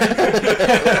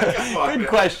 Good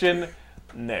question.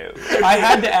 No. I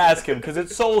had to ask him because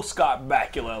it's so Scott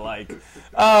Bakula-like.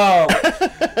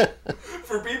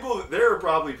 For people, there are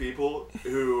probably people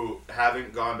who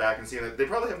haven't gone back and seen it. They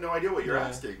probably have no idea what you're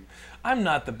asking. I'm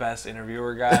not the best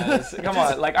interviewer, guys. Come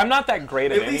on, like I'm not that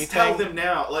great at anything. At least tell them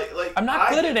now. Like I'm not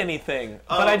good at anything,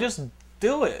 but I just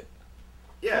do it.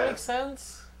 Yeah. Does that make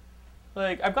sense?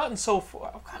 Like I've gotten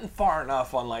far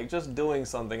enough on like just doing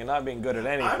something and not being good at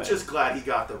anything. I'm just glad he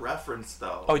got the reference,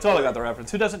 though. Oh, he totally got the reference.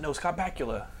 Who doesn't know Scott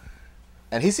Bakula?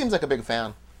 And he seems like a big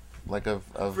fan, like of.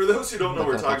 For those who don't know what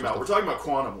we're talking about, we're talking about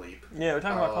Quantum Leap. Yeah, we're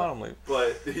talking about Quantum Leap.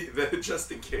 But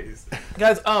just in case,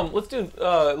 guys, let's do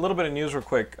a little bit of news real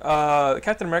quick.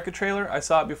 Captain America trailer. I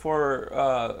saw it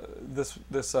before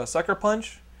this Sucker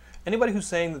Punch. Anybody who's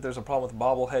saying that there's a problem with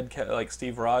bobblehead like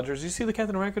Steve Rogers, you see the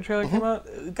Captain America trailer came out?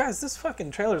 Guys, this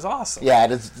fucking trailer is awesome. Yeah,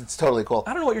 it's totally cool.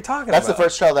 I don't know what you're talking about. That's the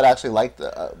first trailer that I actually liked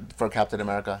for Captain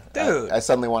America. Dude. I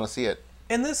suddenly want to see it.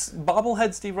 And this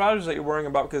bobblehead Steve Rogers that you're worrying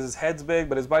about because his head's big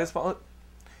but his body's small,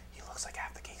 he looks like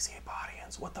half the Geekscape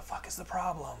audience. What the fuck is the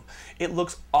problem? It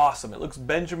looks awesome. It looks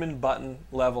Benjamin Button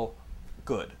level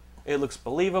good. It looks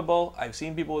believable. I've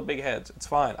seen people with big heads. It's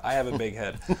fine. I have a big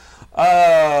head.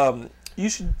 You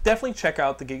should definitely check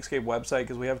out the Geekscape website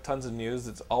because we have tons of news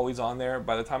that's always on there.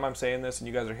 By the time I'm saying this and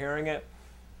you guys are hearing it,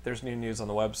 there's new news on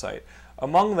the website.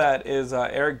 Among that is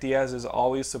Eric Diaz's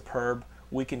Always Superb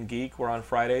Week in Geek, where on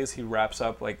Fridays he wraps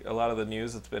up like a lot of the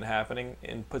news that's been happening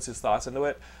and puts his thoughts into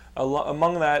it.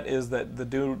 Among that is that the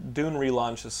Dune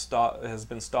relaunch has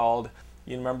been stalled.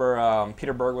 You remember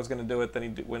Peter Berg was going to do it, then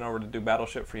he went over to do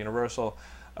Battleship for Universal.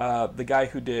 The guy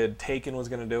who did Taken was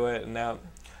going to do it, and now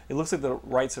it looks like the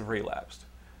rights have relapsed.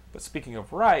 But speaking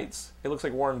of rights, it looks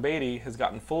like Warren Beatty has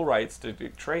gotten full rights to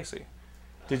Dick Tracy.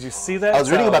 Did you see that? I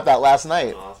was reading about that last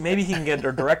night. Maybe he can get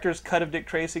a director's cut of Dick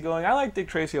Tracy going. I like Dick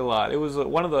Tracy a lot. It was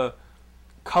one of the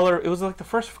it was like the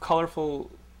first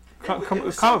colorful comic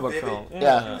book film.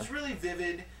 Yeah. It was really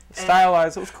vivid.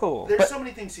 Stylized. It was cool. There's so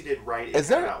many things he did right.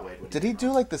 Did he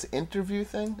do like this interview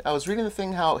thing? I was reading the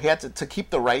thing how he had to keep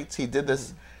the rights. He did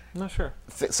this. I'm not sure.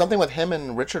 Something with him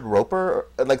and Richard Roper,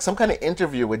 like some kind of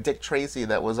interview with Dick Tracy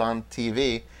that was on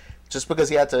TV. Just because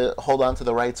he had to hold on to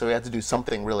the rights, so he had to do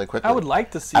something really quickly. I would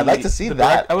like to see. I'd like to see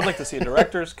that. I would like to see a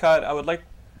director's cut. I would like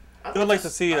to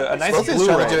see a nice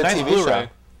Blu-ray. Nice Blu-ray.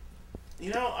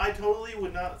 You know, I totally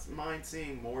would not mind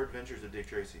seeing more adventures of Dick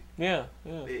Tracy. Yeah.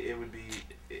 It would be,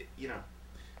 you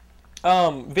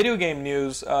know. Video game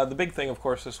news. The big thing, of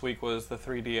course, this week was the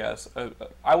 3DS.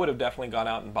 I would have definitely gone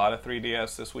out and bought a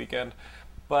 3DS this weekend.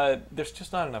 But there's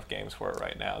just not enough games for it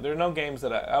right now. There are no games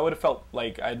that I would have felt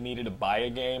like I needed to buy a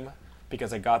game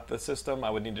because I got the system. I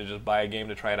would need to just buy a game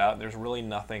to try it out. And there's really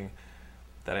nothing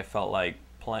that I felt like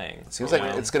playing. Seems like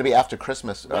it's going to be after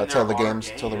Christmas till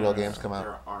the real games come out.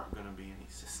 There aren't going to be any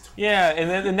systems. Yeah,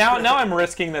 and now I'm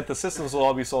risking that the systems will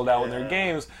all be sold out when they're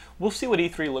games. We'll see what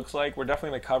E3 looks like. We're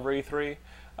definitely going to cover E3.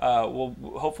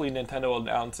 Hopefully Nintendo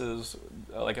announces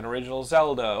like an original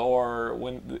Zelda or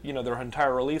when their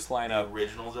entire release lineup. The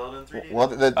original Zelda in 3D. Well,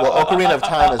 Ocarina of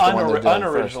Time is the one they're doing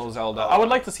unoriginal first. Zelda. I would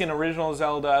like to see an original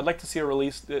Zelda. I'd like to see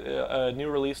a new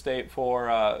release date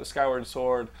for Skyward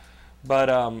Sword, but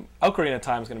Ocarina of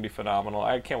Time is going to be phenomenal.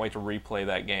 I can't wait to replay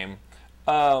that game.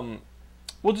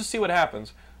 We'll just see what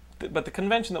happens. But the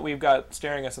convention that we've got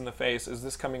staring us in the face is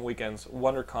this coming weekend's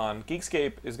WonderCon.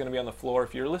 Geekscape is going to be on the floor.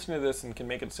 If you're listening to this and can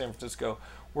make it to San Francisco,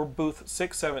 we're booth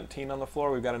 617 on the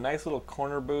floor. We've got a nice little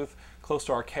corner booth close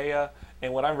to Archaea.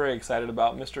 And what I'm very excited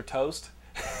about, Mr. Toast.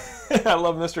 I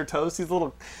love Mr. Toast. He's a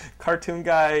little cartoon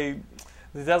guy.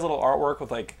 He does little artwork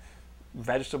with like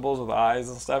vegetables with eyes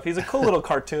and stuff. He's a cool little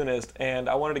cartoonist, and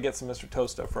I wanted to get some Mr.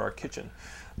 Toast stuff for our kitchen.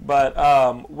 But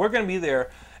we're going to be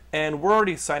there. And we're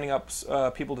already signing up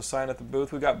people to sign at the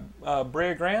booth. We've got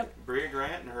Brea Grant. Brea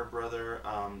Grant and her brother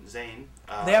Zane.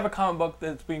 They have a comic book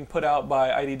that's being put out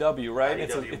by IDW, right?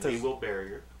 IDW, We Will Bury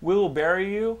You. We Will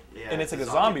Bury You, yeah, and it's like a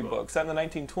zombie book set in the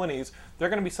 1920s. They're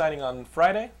going to be signing on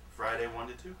Friday. Friday 1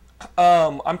 to 2.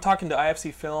 I'm talking to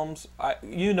IFC Films.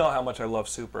 You know how much I love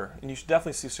Super, and you should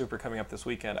definitely see Super coming up this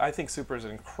weekend. I think Super is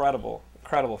an incredible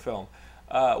film.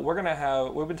 We've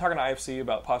been talking to IFC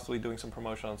about possibly doing some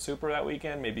promotion on Super that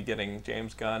weekend, maybe getting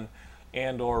James Gunn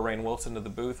and or Rainn Wilson to the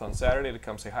booth on Saturday to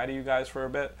come say hi to you guys for a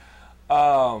bit.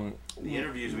 The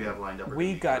interviews we have lined up.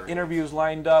 We got interviews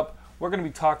lined up. We're going to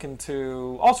be talking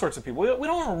to all sorts of people. We don't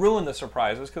want to ruin the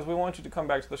surprises because we want you to come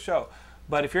back to the show.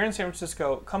 But if you're in San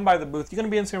Francisco, come by the booth. You going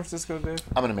to be in San Francisco, Dave?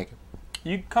 I'm going to make it.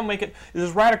 You come make it.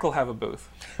 Does Radical have a booth?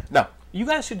 No. You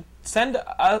guys should send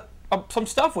some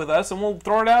stuff with us, and we'll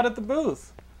throw it out at the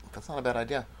booth. That's not a bad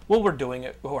idea. Well, we're doing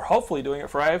it. We're hopefully doing it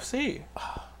for IFC.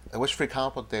 I wish Free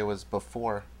Comic Book Day was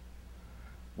before.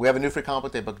 We have a new Free Comic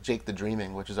Book Day book, Jake the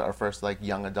Dreaming, which is our first like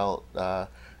young adult.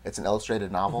 It's an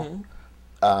illustrated novel,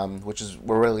 which is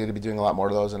we're really going to be doing a lot more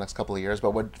of those in the next couple of years.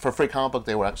 But for Free Comic Book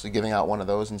Day, we're actually giving out one of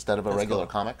those instead of a regular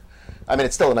comic. I mean,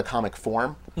 it's still in a comic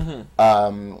form.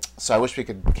 So I wish we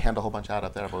could hand a whole bunch out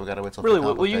up there, but we got to wait till. Really,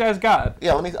 what you guys got?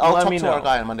 Yeah, I'll talk to our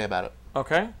guy on Monday about it.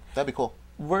 Okay, that'd be cool.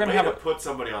 We're gonna have put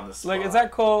somebody on the spot. Like, is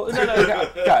that cool? No,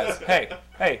 guys.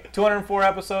 Hey, 204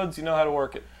 episodes. You know how to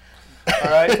work it. All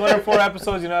right, 204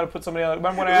 episodes. You know how to put somebody on.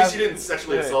 Remember when I asked? At least you didn't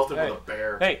sexually assault him with a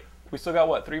bear. Hey, we still got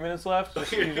what? 3 minutes left.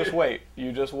 You just wait.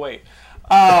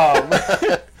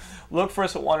 Look for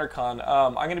us at WonderCon.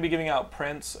 I'm going to be giving out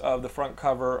prints of the front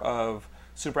cover of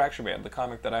Super Action Band, the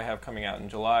comic that I have coming out in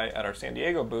July at our San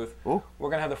Diego booth. Ooh. We're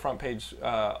going to have the front page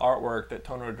artwork that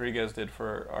Tony Rodriguez did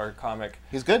for our comic.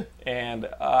 He's good. And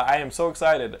I am so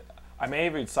excited. I may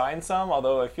even sign some,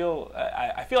 although I feel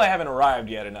I haven't arrived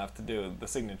yet enough to do the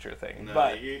signature thing. No,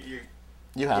 but you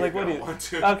have. Like, what do you? Want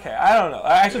to. Okay, I don't know.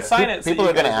 I should sign it. People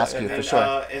are going to ask and you then, for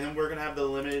sure. And then we're going to have the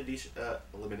limited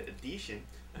edition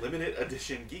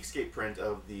Geekscape print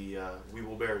of the We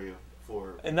Will Bear You.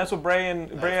 And that's what Brea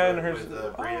and her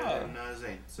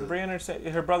Zane. So Brea and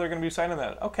her brother are going to be signing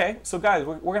that. Okay, so guys,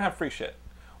 we're going to have free shit.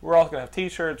 We're also going to have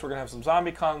T-shirts. We're going to have some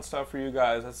ZombieCon stuff for you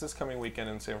guys. That's this coming weekend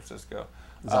in San Francisco.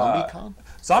 ZombieCon?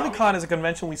 ZombieCon is a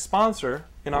convention we sponsor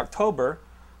in October.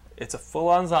 It's a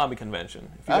full-on zombie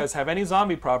convention. If you guys have any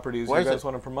zombie properties you guys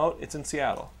want to promote, it's in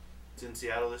Seattle. It's in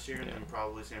Seattle this year, and then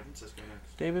probably San Francisco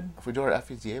next. David? If we do our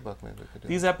FEGA book, maybe we could do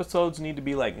These episodes need to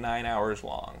be like 9 hours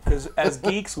long. Because as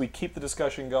geeks, we keep the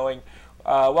discussion going.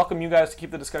 Welcome you guys to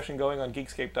keep the discussion going on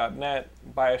Geekscape.net.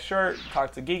 Buy a shirt,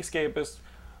 talk to Geekscapists.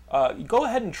 Go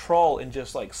ahead and troll and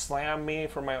just like slam me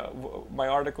for my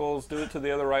articles. Do it to the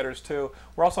other writers too.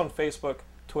 We're also on Facebook,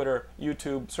 Twitter,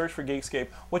 YouTube. Search for Geekscape.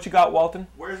 What you got, Walton?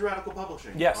 Where's Radical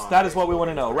Publishing? Yes, that is what we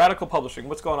want to know. Radical Publishing.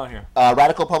 What's going on here?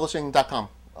 RadicalPublishing.com.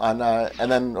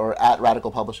 Or at Radical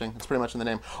Publishing. It's pretty much in the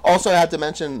name. Also, I had to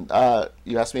mention,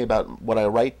 you asked me about what I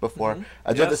write before.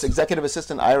 I did this Executive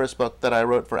Assistant Iris book that I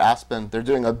wrote for Aspen. They're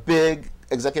doing a big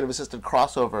Executive Assistant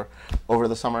crossover over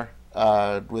the summer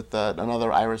with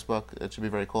another Iris book. It should be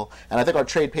very cool. And I think our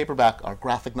trade paperback, our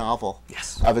graphic novel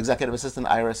of Executive Assistant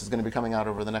Iris is going to be coming out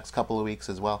over the next couple of weeks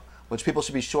as well, which people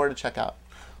should be sure to check out.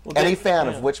 Well, any fan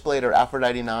of Witchblade or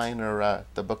Aphrodite 9 or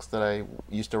the books that I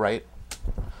used to write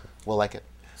will like it.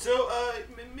 So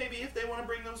maybe if they want to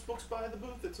bring those books by the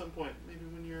booth at some point, maybe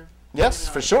when you're... Yes,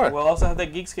 for sure. We'll also have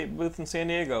that Geekscape booth in San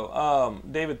Diego.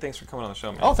 David, thanks for coming on the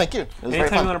show, man. Oh, thank you. It was very fun.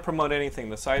 Anytime you want to promote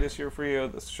anything, the site is here for you.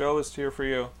 The show is here for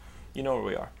you. You know where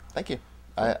we are. Thank you.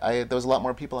 There was a lot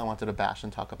more people I wanted to bash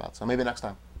and talk about, so maybe next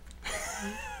time.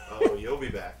 Oh, you'll be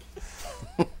back.